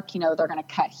doesn't work. They're going to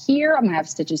cut here. I'm going to have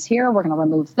stitches here. We're going to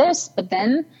remove this. But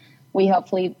then we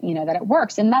hopefully, that it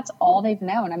works. And that's all they've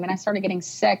known. I mean, I started getting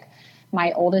sick.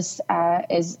 My oldest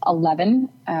is 11.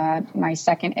 My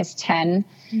second is 10.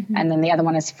 And then the other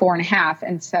one is 4.5.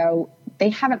 And so they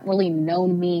haven't really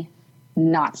known me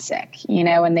not sick,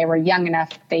 and they were young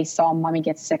enough. They saw mommy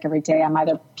get sick every day. I'm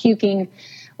either puking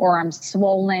or I'm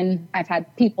swollen. I've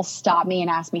had people stop me and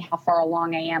ask me how far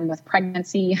along I am with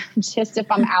pregnancy, just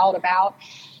if I'm out about,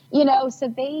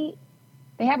 so they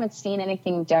haven't seen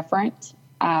anything different.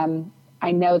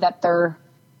 I know that they're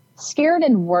scared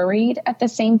and worried at the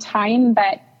same time,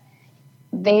 but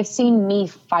they've seen me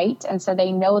fight. And so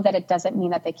they know that it doesn't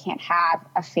mean that they can't have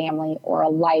a family or a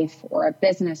life or a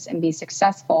business and be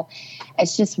successful.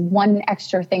 It's just one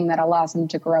extra thing that allows them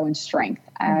to grow in strength.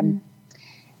 And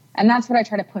that's what I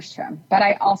try to push to them. But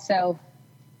I also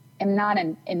am not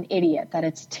an idiot that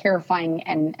it's a terrifying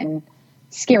and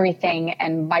scary thing.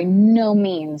 And by no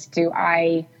means do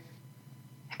I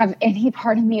have any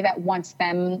part of me that wants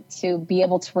them to be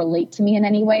able to relate to me in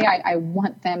any way. I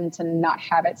want them to not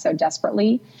have it so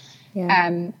desperately.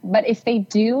 Yeah. But if they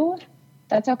do,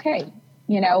 that's okay.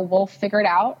 We'll figure it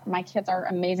out. My kids are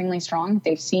amazingly strong.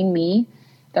 They've seen me.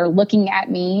 They're looking at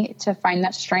me to find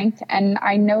that strength. And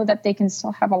I know that they can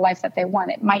still have a life that they want.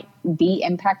 It might be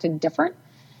impacted different,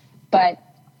 but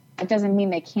it doesn't mean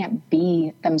they can't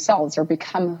be themselves or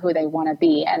become who they want to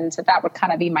be. And so that would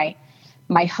kind of be my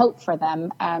hope for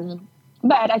them.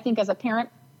 But I think as a parent,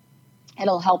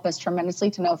 it'll help us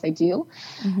tremendously to know if they do.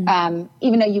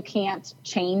 Even though you can't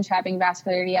change having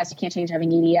vascular EDS, you can't change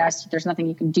having EDS. There's nothing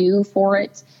you can do for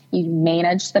it. You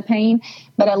manage the pain.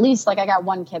 But at least, I got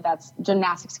one kid that's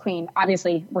gymnastics queen.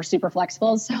 Obviously, we're super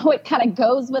flexible, so it kind of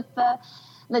goes with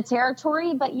the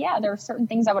territory. But yeah, there are certain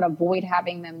things I would avoid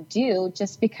having them do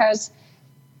just because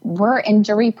we're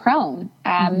injury prone.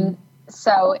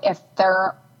 So if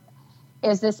there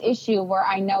is this issue where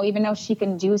I know even though she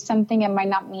can do something, it might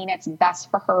not mean it's best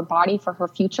for her body, for her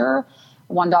future.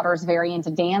 One daughter is very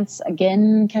into dance,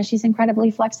 again, because she's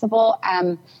incredibly flexible.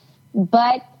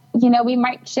 But, we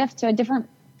might shift to a different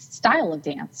style of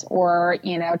dance or,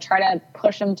 try to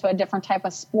push them to a different type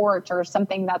of sport or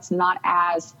something that's not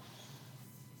as,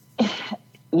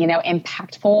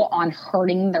 impactful on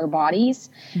hurting their bodies.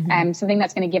 Something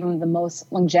that's going to give them the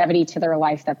most longevity to their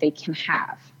life that they can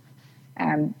have.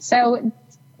 So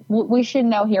we should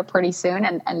know here pretty soon,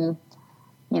 and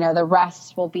the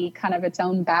rest will be kind of its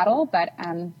own battle. But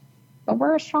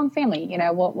we're a strong family.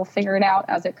 We'll figure it out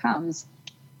as it comes.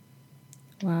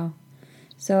 Wow.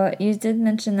 So you did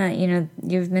mention that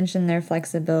you've mentioned their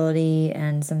flexibility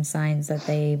and some signs that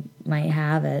they might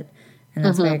have it, and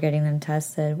that's why you're getting them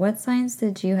tested. What signs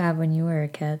did you have when you were a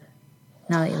kid?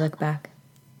 Now that you look back.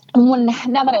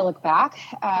 Now that I look back,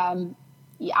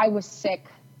 I was sick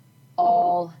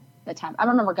all the time. I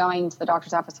remember going to the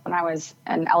doctor's office when I was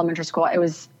in elementary school. It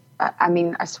was,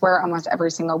 I swear almost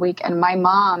every single week. And my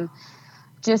mom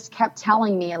just kept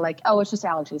telling me oh, it's just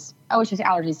allergies. Oh, it's just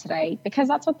allergies today. Because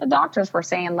that's what the doctors were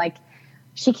saying.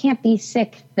 She can't be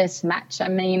sick this much.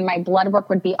 My blood work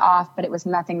would be off, but it was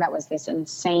nothing that was this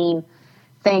insane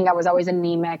thing. I was always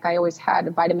anemic. I always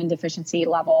had vitamin deficiency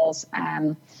levels.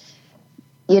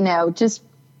 Just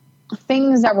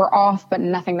things that were off, but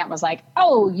nothing that was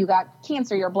oh, you got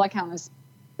cancer, your blood count is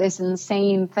this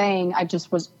insane thing. I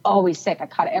just was always sick. I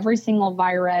caught every single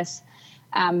virus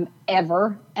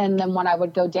ever. And then when I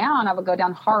would go down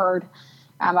hard.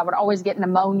 I would always get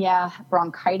pneumonia,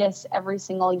 bronchitis every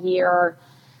single year.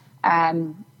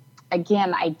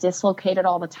 Again, I dislocated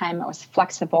all the time. I was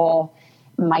flexible.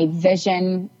 My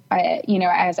vision,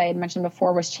 as I had mentioned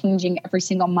before, was changing every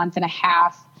single month and a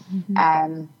half.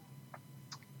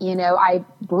 I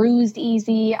bruised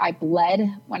easy. I bled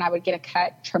when I would get a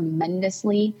cut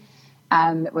tremendously.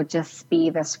 It would just be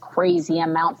this crazy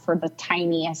amount for the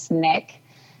tiniest nick.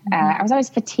 I was always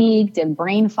fatigued and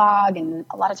brain fog, and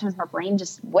a lot of times my brain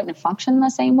just wouldn't function the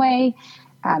same way.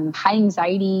 High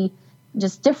anxiety,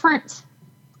 just different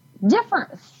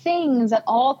things that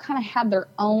all kind of had their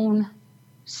own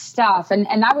stuff. And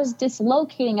I was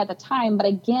dislocating at the time, but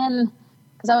again,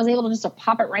 because I was able to just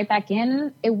pop it right back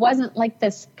in, it wasn't like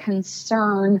this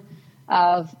concern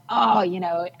of,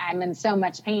 I'm in so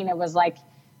much pain. It was like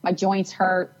my joints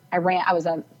hurt. I was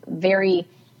a very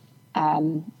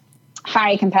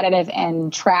high competitive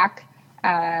in track.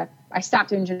 I stopped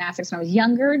doing gymnastics when I was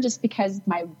younger just because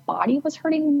my body was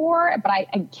hurting more. But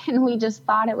we just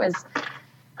thought it was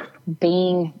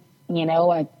being,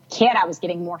 a kid. I was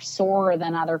getting more sore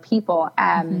than other people.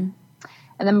 And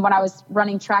then when I was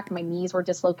running track, my knees were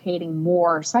dislocating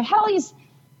more. So I had all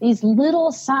these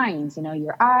little signs,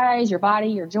 your eyes, your body,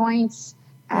 your joints,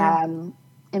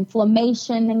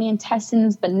 inflammation in the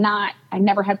intestines, but I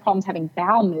never had problems having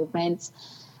bowel movements.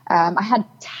 I had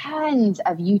tons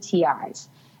of UTIs.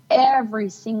 Every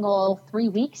single 3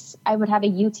 weeks, I would have a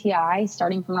UTI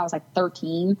starting from when I was like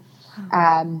 13.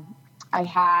 I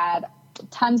had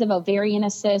tons of ovarian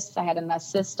cysts. I had an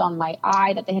cyst on my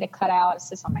eye that they had to cut out, a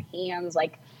cyst on my hands,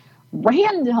 like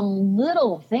random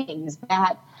little things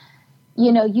that,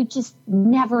 you just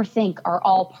never think are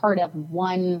all part of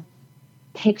one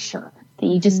picture. That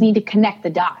you just need to connect the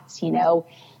dots, You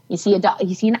see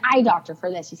you see an eye doctor for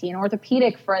this. You see an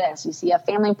orthopedic for this. You see a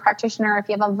family practitioner if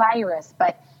you have a virus,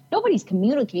 but nobody's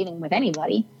communicating with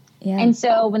anybody. Yeah. And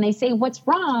so when they say, what's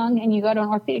wrong? And you go to an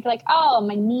orthopedic, you're like, oh,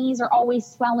 my knees are always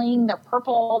swelling. They're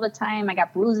purple all the time. I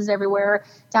got bruises everywhere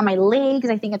down my legs.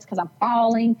 I think it's because I'm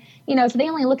falling, so they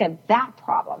only look at that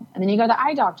problem. And then you go to the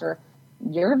eye doctor,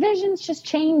 your vision's just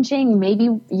changing. Maybe,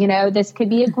 this could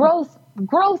be a growth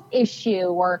issue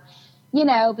or,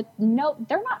 but no,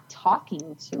 they're not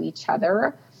talking to each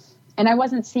other. And I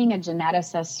wasn't seeing a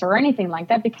geneticist or anything like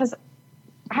that because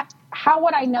how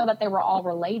would I know that they were all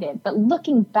related? But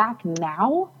looking back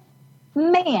now,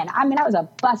 man, I was a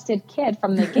busted kid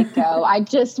from the get-go. I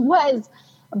just was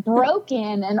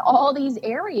broken in all these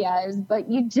areas, but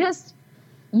you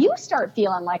start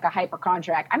feeling like a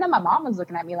hypochondriac. I know my mom was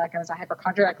looking at me like I was a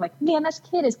hypochondriac, like, man, this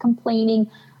kid is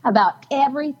complaining about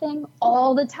everything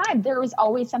all the time. There was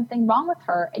always something wrong with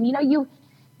her. And,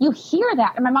 you hear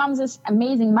that. And my mom's this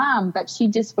amazing mom, but she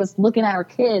just was looking at her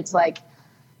kids like,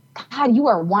 God, you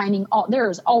are whining.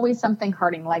 There's always something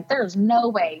hurting. Like, there's no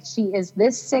way she is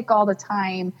this sick all the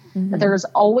time. But there's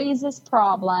always this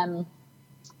problem.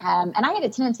 And I had a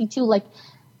tendency too, like,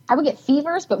 I would get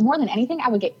fevers, but more than anything, I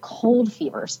would get cold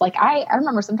fevers. Like, I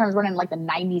remember sometimes running like the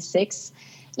 96,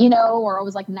 or it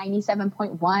was like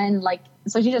 97.1. Like,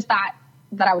 so she just thought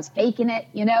that I was faking it,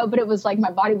 but it was like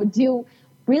my body would do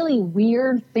really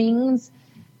weird things.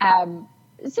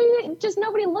 So just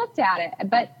nobody looked at it.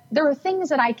 But there are things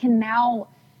that I can now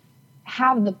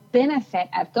have the benefit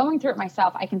of going through it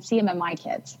myself. I can see them in my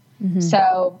kids.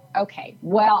 So, okay,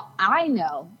 well, I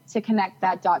know to connect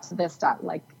that dot to this dot.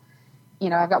 Like,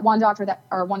 I've got one daughter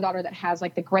that has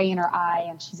like the gray in her eye,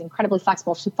 and she's incredibly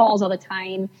flexible. She falls all the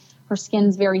time. Her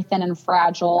skin's very thin and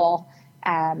fragile.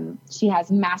 She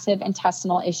has massive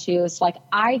intestinal issues. Like,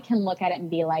 I can look at it and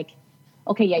be like,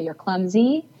 okay, yeah, you're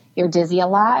clumsy. You're dizzy a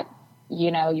lot.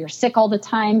 You're sick all the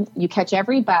time. You catch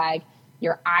every bug.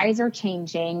 Your eyes are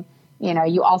changing.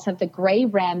 You also have the gray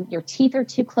rim. Your teeth are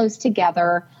too close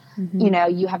together.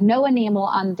 You have no enamel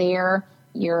on there.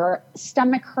 Your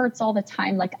stomach hurts all the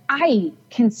time. Like, I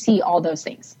can see all those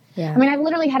things. Yeah. I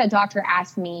literally had a doctor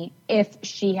ask me if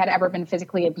she had ever been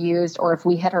physically abused or if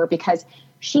we hit her, because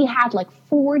she had like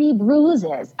 40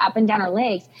 bruises up and down her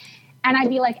legs. And I'd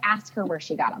be like, ask her where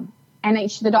she got them. And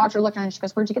the doctor looked at her and she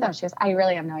goes, where'd you get them? She goes, I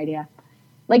really have no idea.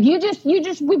 Like, we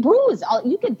bruise.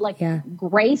 You could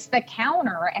grace the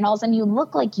counter and all of a sudden you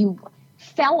look like you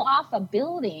fell off a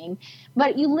building,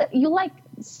 but you like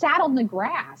sat on the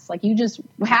grass. Like, you just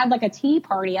had like a tea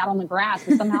party out on the grass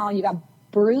and somehow you got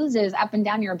bruises up and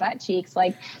down your butt cheeks.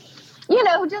 Like,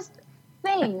 just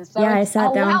things. So yeah, I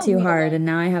sat down too hard and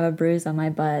now I have a bruise on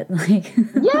my butt. Like,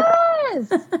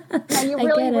 yes. And you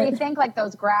really rethink like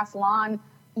those grass lawn,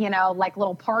 like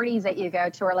little parties that you go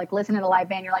to, or like listening to a live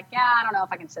band. You're like, yeah, I don't know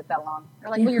if I can sit that long.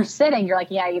 You're like, well, you're sitting. You're like,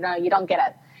 yeah, you don't get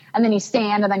it. And then you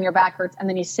stand and then your back hurts and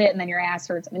then you sit and then your ass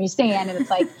hurts and then you stand and it's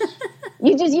like,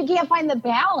 you can't find the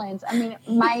balance.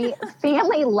 My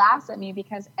family laughs at me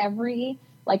because every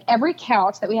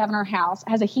couch that we have in our house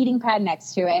has a heating pad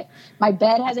next to it. My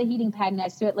bed has a heating pad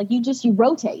next to it. Like, you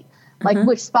rotate. like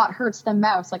which spot hurts the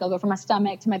most. Like I'll go from my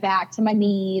stomach to my back to my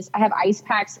knees. I have ice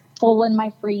packs full in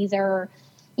my freezer.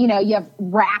 You know, you have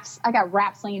wraps. I got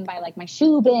wraps laying by like my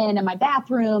shoe bin and my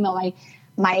bathroom and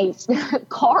my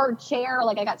car chair.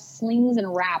 Like I got slings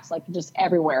and wraps like just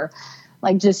everywhere.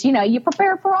 Like just, you know, you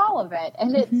prepare for all of it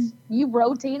and it's, you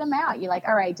rotate them out. You're like,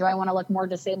 all right, do I want to look more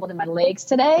disabled in my legs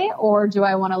today? Or do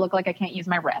I want to look like I can't use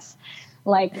my wrists?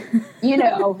 Like, you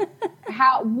know,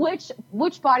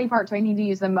 which body part do I need to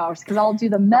use the most? Cause I'll do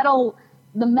the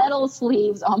metal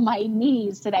sleeves on my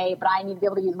knees today, but I need to be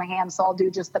able to use my hands. So I'll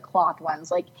do just the cloth ones.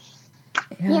 Like,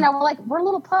 you know, like we're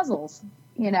little puzzles,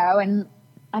 you know, and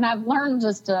I've learned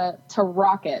just to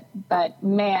rock it. But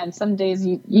man, some days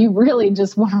you really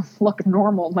just want to look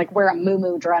normal, like wear a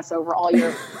muumuu dress over all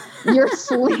your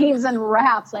sleeves and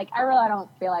wraps. Like I really don't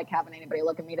feel like having anybody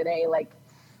look at me today. Like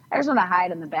I just want to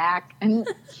hide in the back, and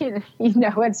you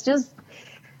know,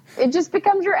 it just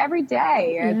becomes your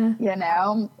everyday. And, you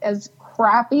know, as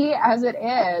crappy as it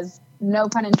is, no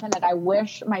pun intended, I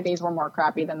wish my days were more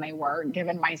crappy than they were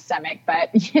given my stomach.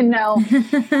 But you know,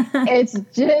 it's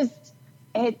just.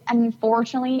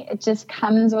 Unfortunately, it just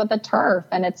comes with the turf,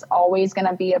 and it's always going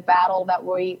to be a battle that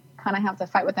we kind of have to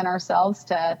fight within ourselves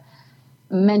to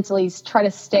mentally try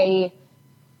to stay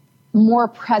more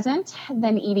present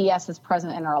than EDS is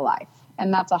present in our life.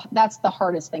 And that's the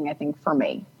hardest thing, I think, for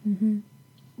me.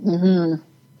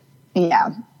 Yeah.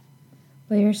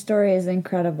 Well, your story is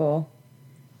incredible.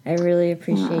 I really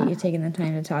appreciate you taking the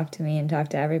time to talk to me and talk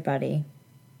to everybody.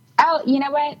 Oh, you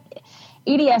know what?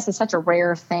 EDS is such a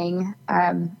rare thing.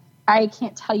 I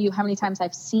can't tell you how many times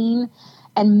I've seen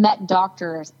and met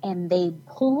doctors and they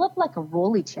pull up like a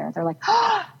rolly chair. They're like,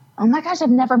 oh my gosh, I've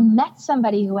never met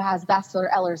somebody who has vascular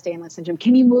Ehlers-Danlos syndrome.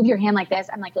 Can you move your hand like this?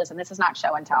 I'm like, listen, this is not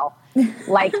show and tell.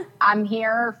 Like, I'm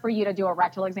here for you to do a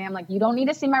rectal exam. Like, you don't need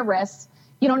to see my wrists.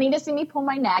 You don't need to see me pull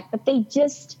my neck. But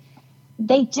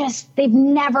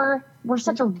we're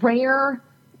such a rare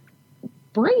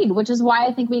breed, which is why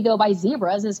I think we go by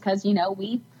zebras, is because, you know,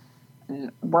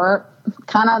 we're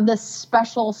kind of this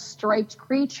special striped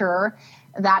creature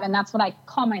and that's what I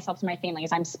call myself to my family,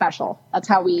 is I'm special. That's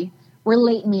how we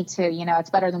relate me to, you know, it's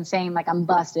better than saying like I'm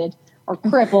busted or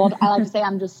crippled. I like to say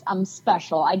I'm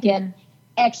special. I get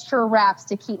extra wraps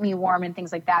to keep me warm and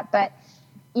things like that. But,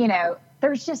 you know,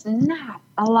 there's just not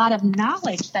a lot of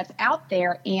knowledge that's out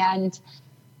there. And,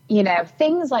 you know,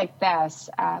 things like this,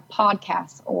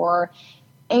 podcasts or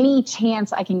any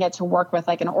chance I can get to work with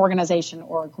like an organization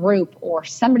or a group or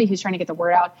somebody who's trying to get the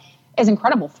word out is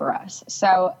incredible for us.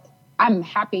 So I'm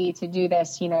happy to do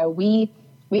this. You know, we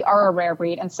are a rare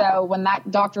breed. And so when that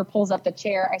doctor pulls up the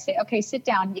chair, I say, okay, sit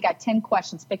down. You got 10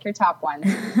 questions, pick your top ones.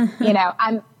 You know,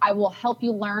 I will help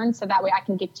you learn so that way I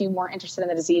can get you more interested in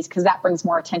the disease, because that brings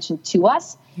more attention to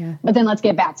us. Yeah. But then let's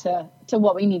get back to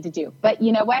what we need to do. But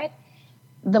you know what?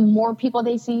 The more people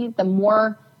they see, the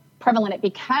more prevalent it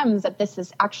becomes that this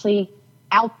is actually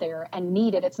out there and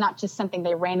needed. It's not just something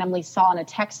they randomly saw in a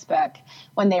textbook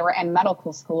when they were in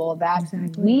medical school, that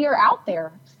we are out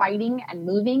there fighting and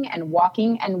moving and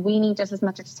walking, and we need just as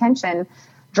much attention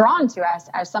drawn to us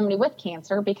as somebody with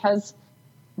cancer, because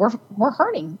we're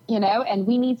hurting, you know, and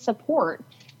we need support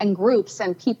and groups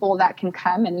and people that can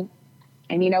come and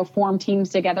you know, form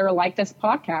teams together like this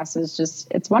podcast is just,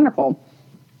 it's wonderful.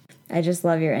 I just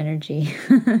love your energy.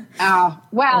 Oh,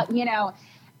 well, you know,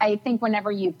 I think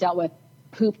whenever you've dealt with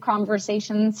poop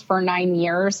conversations for 9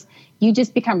 years, you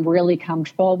just become really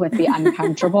comfortable with the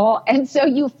uncomfortable. And so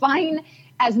you find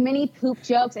as many poop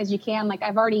jokes as you can. Like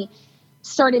I've already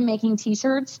started making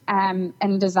t-shirts and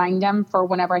designed them for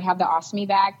whenever I have the ostomy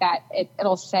bag, that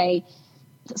it'll say,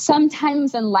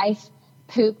 sometimes in life,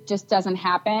 poop just doesn't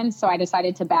happen. So I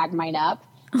decided to bag mine up,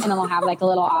 and then I'll have like a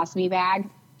little ostomy bag.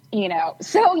 You know,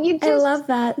 so you just, I love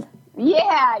that.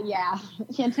 Yeah.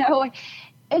 You know,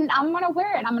 and I'm going to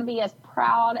wear it. I'm going to be as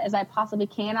proud as I possibly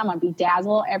can. I'm going to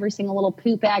bedazzle every single little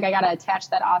poop bag. I got to attach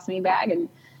that ostomy bag. And,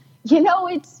 you know,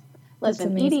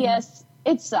 listen, EDS,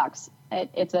 it sucks.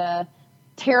 It's a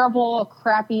terrible,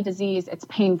 crappy disease. It's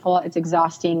painful. It's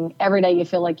exhausting. Every day you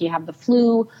feel like you have the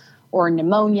flu or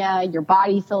pneumonia. Your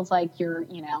body feels like you're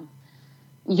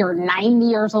 90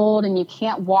 years old and you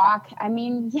can't walk. I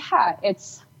mean, yeah,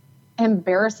 it's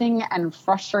embarrassing and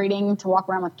frustrating to walk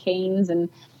around with canes, and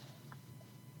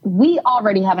we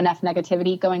already have enough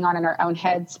negativity going on in our own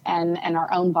heads and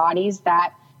our own bodies,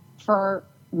 that for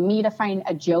me to find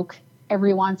a joke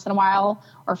every once in a while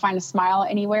or find a smile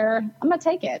anywhere, I'm going to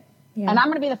take it. Yeah. And I'm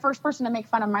going to be the first person to make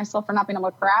fun of myself for not being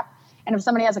able to crap. And if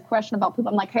somebody has a question about poop,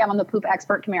 I'm like, hey, I'm the poop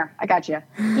expert. Come here. I got you.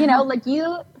 You know, like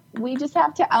we just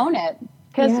have to own it,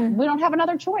 because we don't have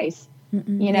another choice.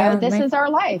 You know, this is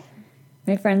our life.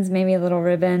 My friends made me a little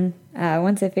ribbon.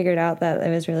 Once I figured out that it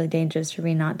was really dangerous for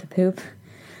me not to poop.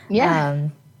 Yeah.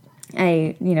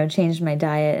 I, changed my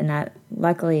diet, and that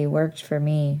luckily worked for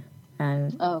me.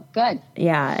 And oh, good.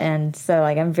 Yeah, and so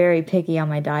I'm very picky on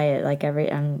my diet.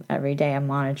 Every day I'm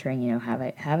monitoring. Have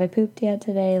I pooped yet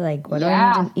today? What do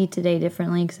I need to eat today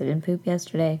differently because I didn't poop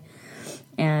yesterday?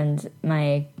 And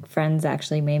my friends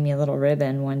actually made me a little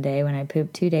ribbon one day when I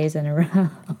pooped 2 days in a row.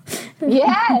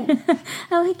 Yes.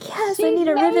 I'm like, yes, I need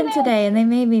a ribbon today, and they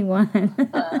made me one.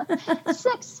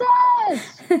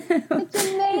 Success! It's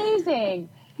amazing.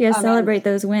 Yeah, celebrate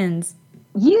those wins.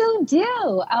 You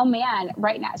do. Oh man,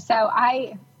 right now. So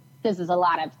this is a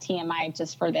lot of TMI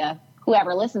just for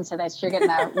whoever listens to this. You're getting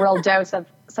a real dose of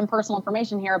some personal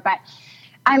information here. But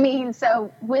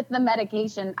so with the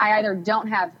medication, I either don't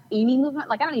have any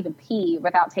movement, I don't even pee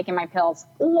without taking my pills,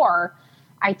 or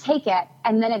I take it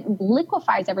and then it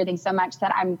liquefies everything so much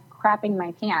that I'm crapping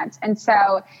my pants. And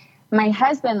so my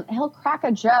husband, he'll crack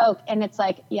a joke and it's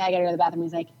like, yeah, I gotta go to the bathroom.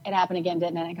 He's like, it happened again,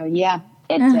 didn't it? And I go, yeah.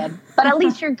 It did, but at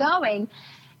least you're going,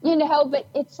 but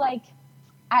it's I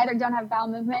either don't have bowel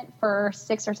movement for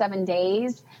 6 or 7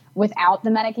 days without the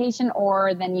medication,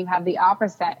 or then you have the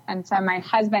opposite. And so my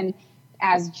husband,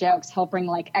 as jokes, he'll bring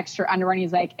extra underwear and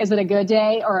he's like, is it a good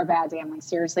day or a bad day? I'm like,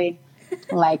 seriously,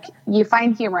 you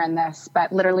find humor in this,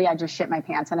 but literally I just shit my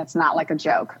pants, and it's not a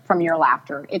joke from your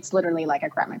laughter. It's literally I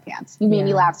crap my pants. You made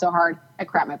me laugh so hard, I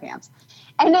crap my pants.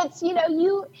 And it's,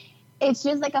 it's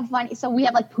just a funny, so we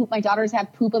have poop. My daughters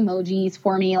have poop emojis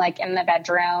for me, in the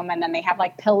bedroom. And then they have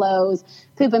pillows,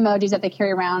 poop emojis that they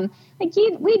carry around. It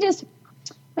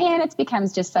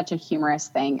becomes just such a humorous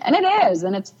thing. And it is,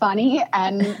 and it's funny,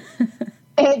 and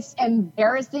it's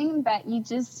embarrassing, but you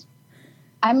just,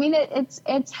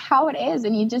 it's how it is,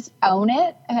 and you just own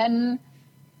it. And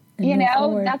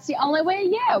that's the only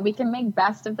way, we can make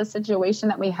best of the situation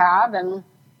that we have. And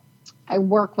I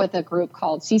work with a group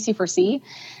called CC4C.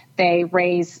 They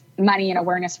raise money and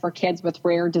awareness for kids with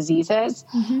rare diseases.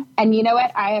 Mm-hmm. And you know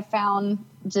what? I have found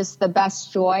just the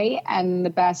best joy and the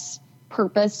best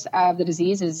purpose of the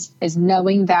disease is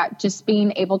knowing that just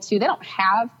being able to, they don't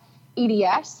have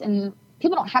EDS, and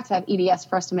people don't have to have EDS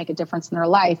for us to make a difference in their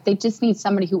life. They just need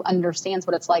somebody who understands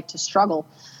what it's like to struggle,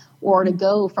 or to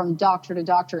go from doctor to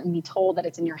doctor and be told that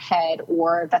it's in your head,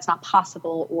 or that's not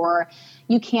possible, or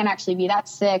you can't actually be that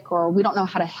sick, or we don't know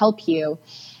how to help you.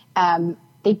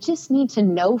 They just need to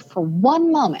know for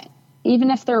one moment, even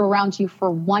if they're around you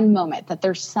for one moment, that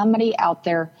there's somebody out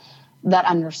there that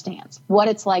understands what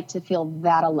it's like to feel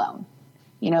that alone,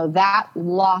 that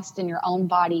lost in your own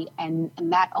body, and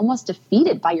that almost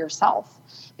defeated by yourself.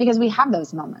 Because we have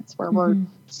those moments where we're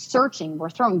searching,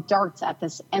 we're throwing darts at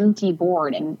this empty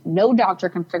board, and no doctor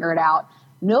can figure it out.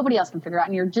 Nobody else can figure it out.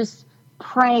 And you're just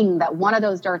praying that one of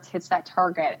those darts hits that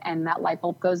target and that light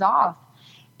bulb goes off.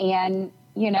 And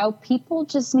people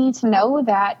just need to know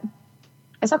that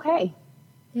it's okay.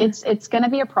 Yeah. It's going to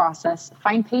be a process.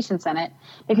 Find patience in it,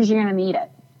 because you're going to need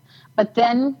it. But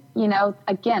then,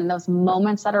 again, those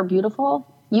moments that are beautiful,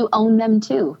 you own them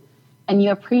too, and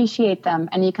you appreciate them,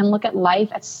 and you can look at life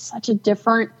at such a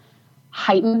different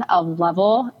heighten of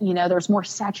level. There's more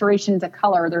saturation to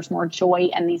color. There's more joy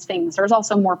in these things. There's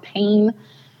also more pain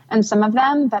in some of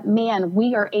them, but man,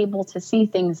 we are able to see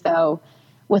things though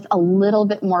with a little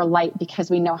bit more light, because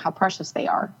we know how precious they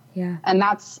are. Yeah. And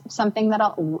that's something that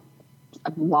a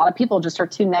lot of people just are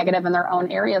too negative in their own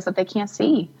areas that they can't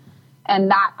see. And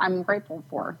that I'm grateful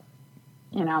for,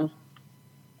 Well,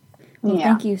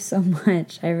 thank you so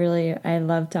much. I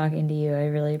love talking to you. I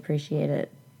really appreciate it.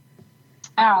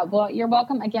 Well, you're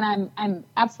welcome. Again, I'm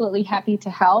absolutely happy to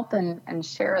help and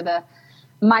share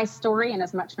my story and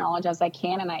as much knowledge as I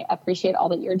can. And I appreciate all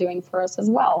that you're doing for us as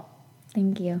well.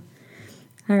 Thank you.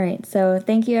 All right, so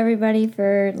thank you everybody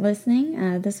for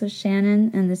listening. This was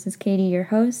Shannon, and this is Katie, your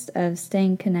host of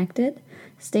Staying Connected.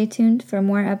 Stay tuned for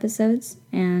more episodes,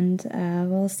 and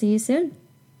we'll see you soon.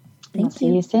 Thank you.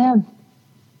 See you soon.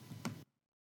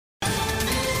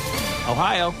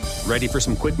 Ohio, ready for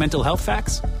some quick mental health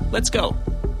facts? Let's go.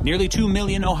 Nearly 2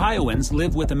 million Ohioans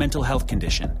live with a mental health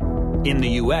condition. In the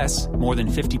U.S., more than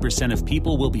 50% of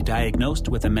people will be diagnosed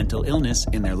with a mental illness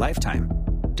in their lifetime.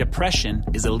 Depression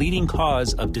is a leading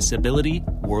cause of disability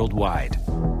worldwide.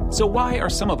 So why are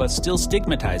some of us still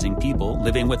stigmatizing people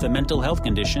living with a mental health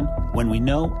condition when we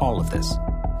know all of this?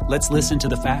 Let's listen to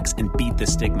the facts and beat the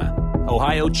stigma.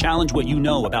 Ohio, challenge what you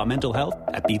know about mental health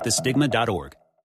at beatthestigma.org.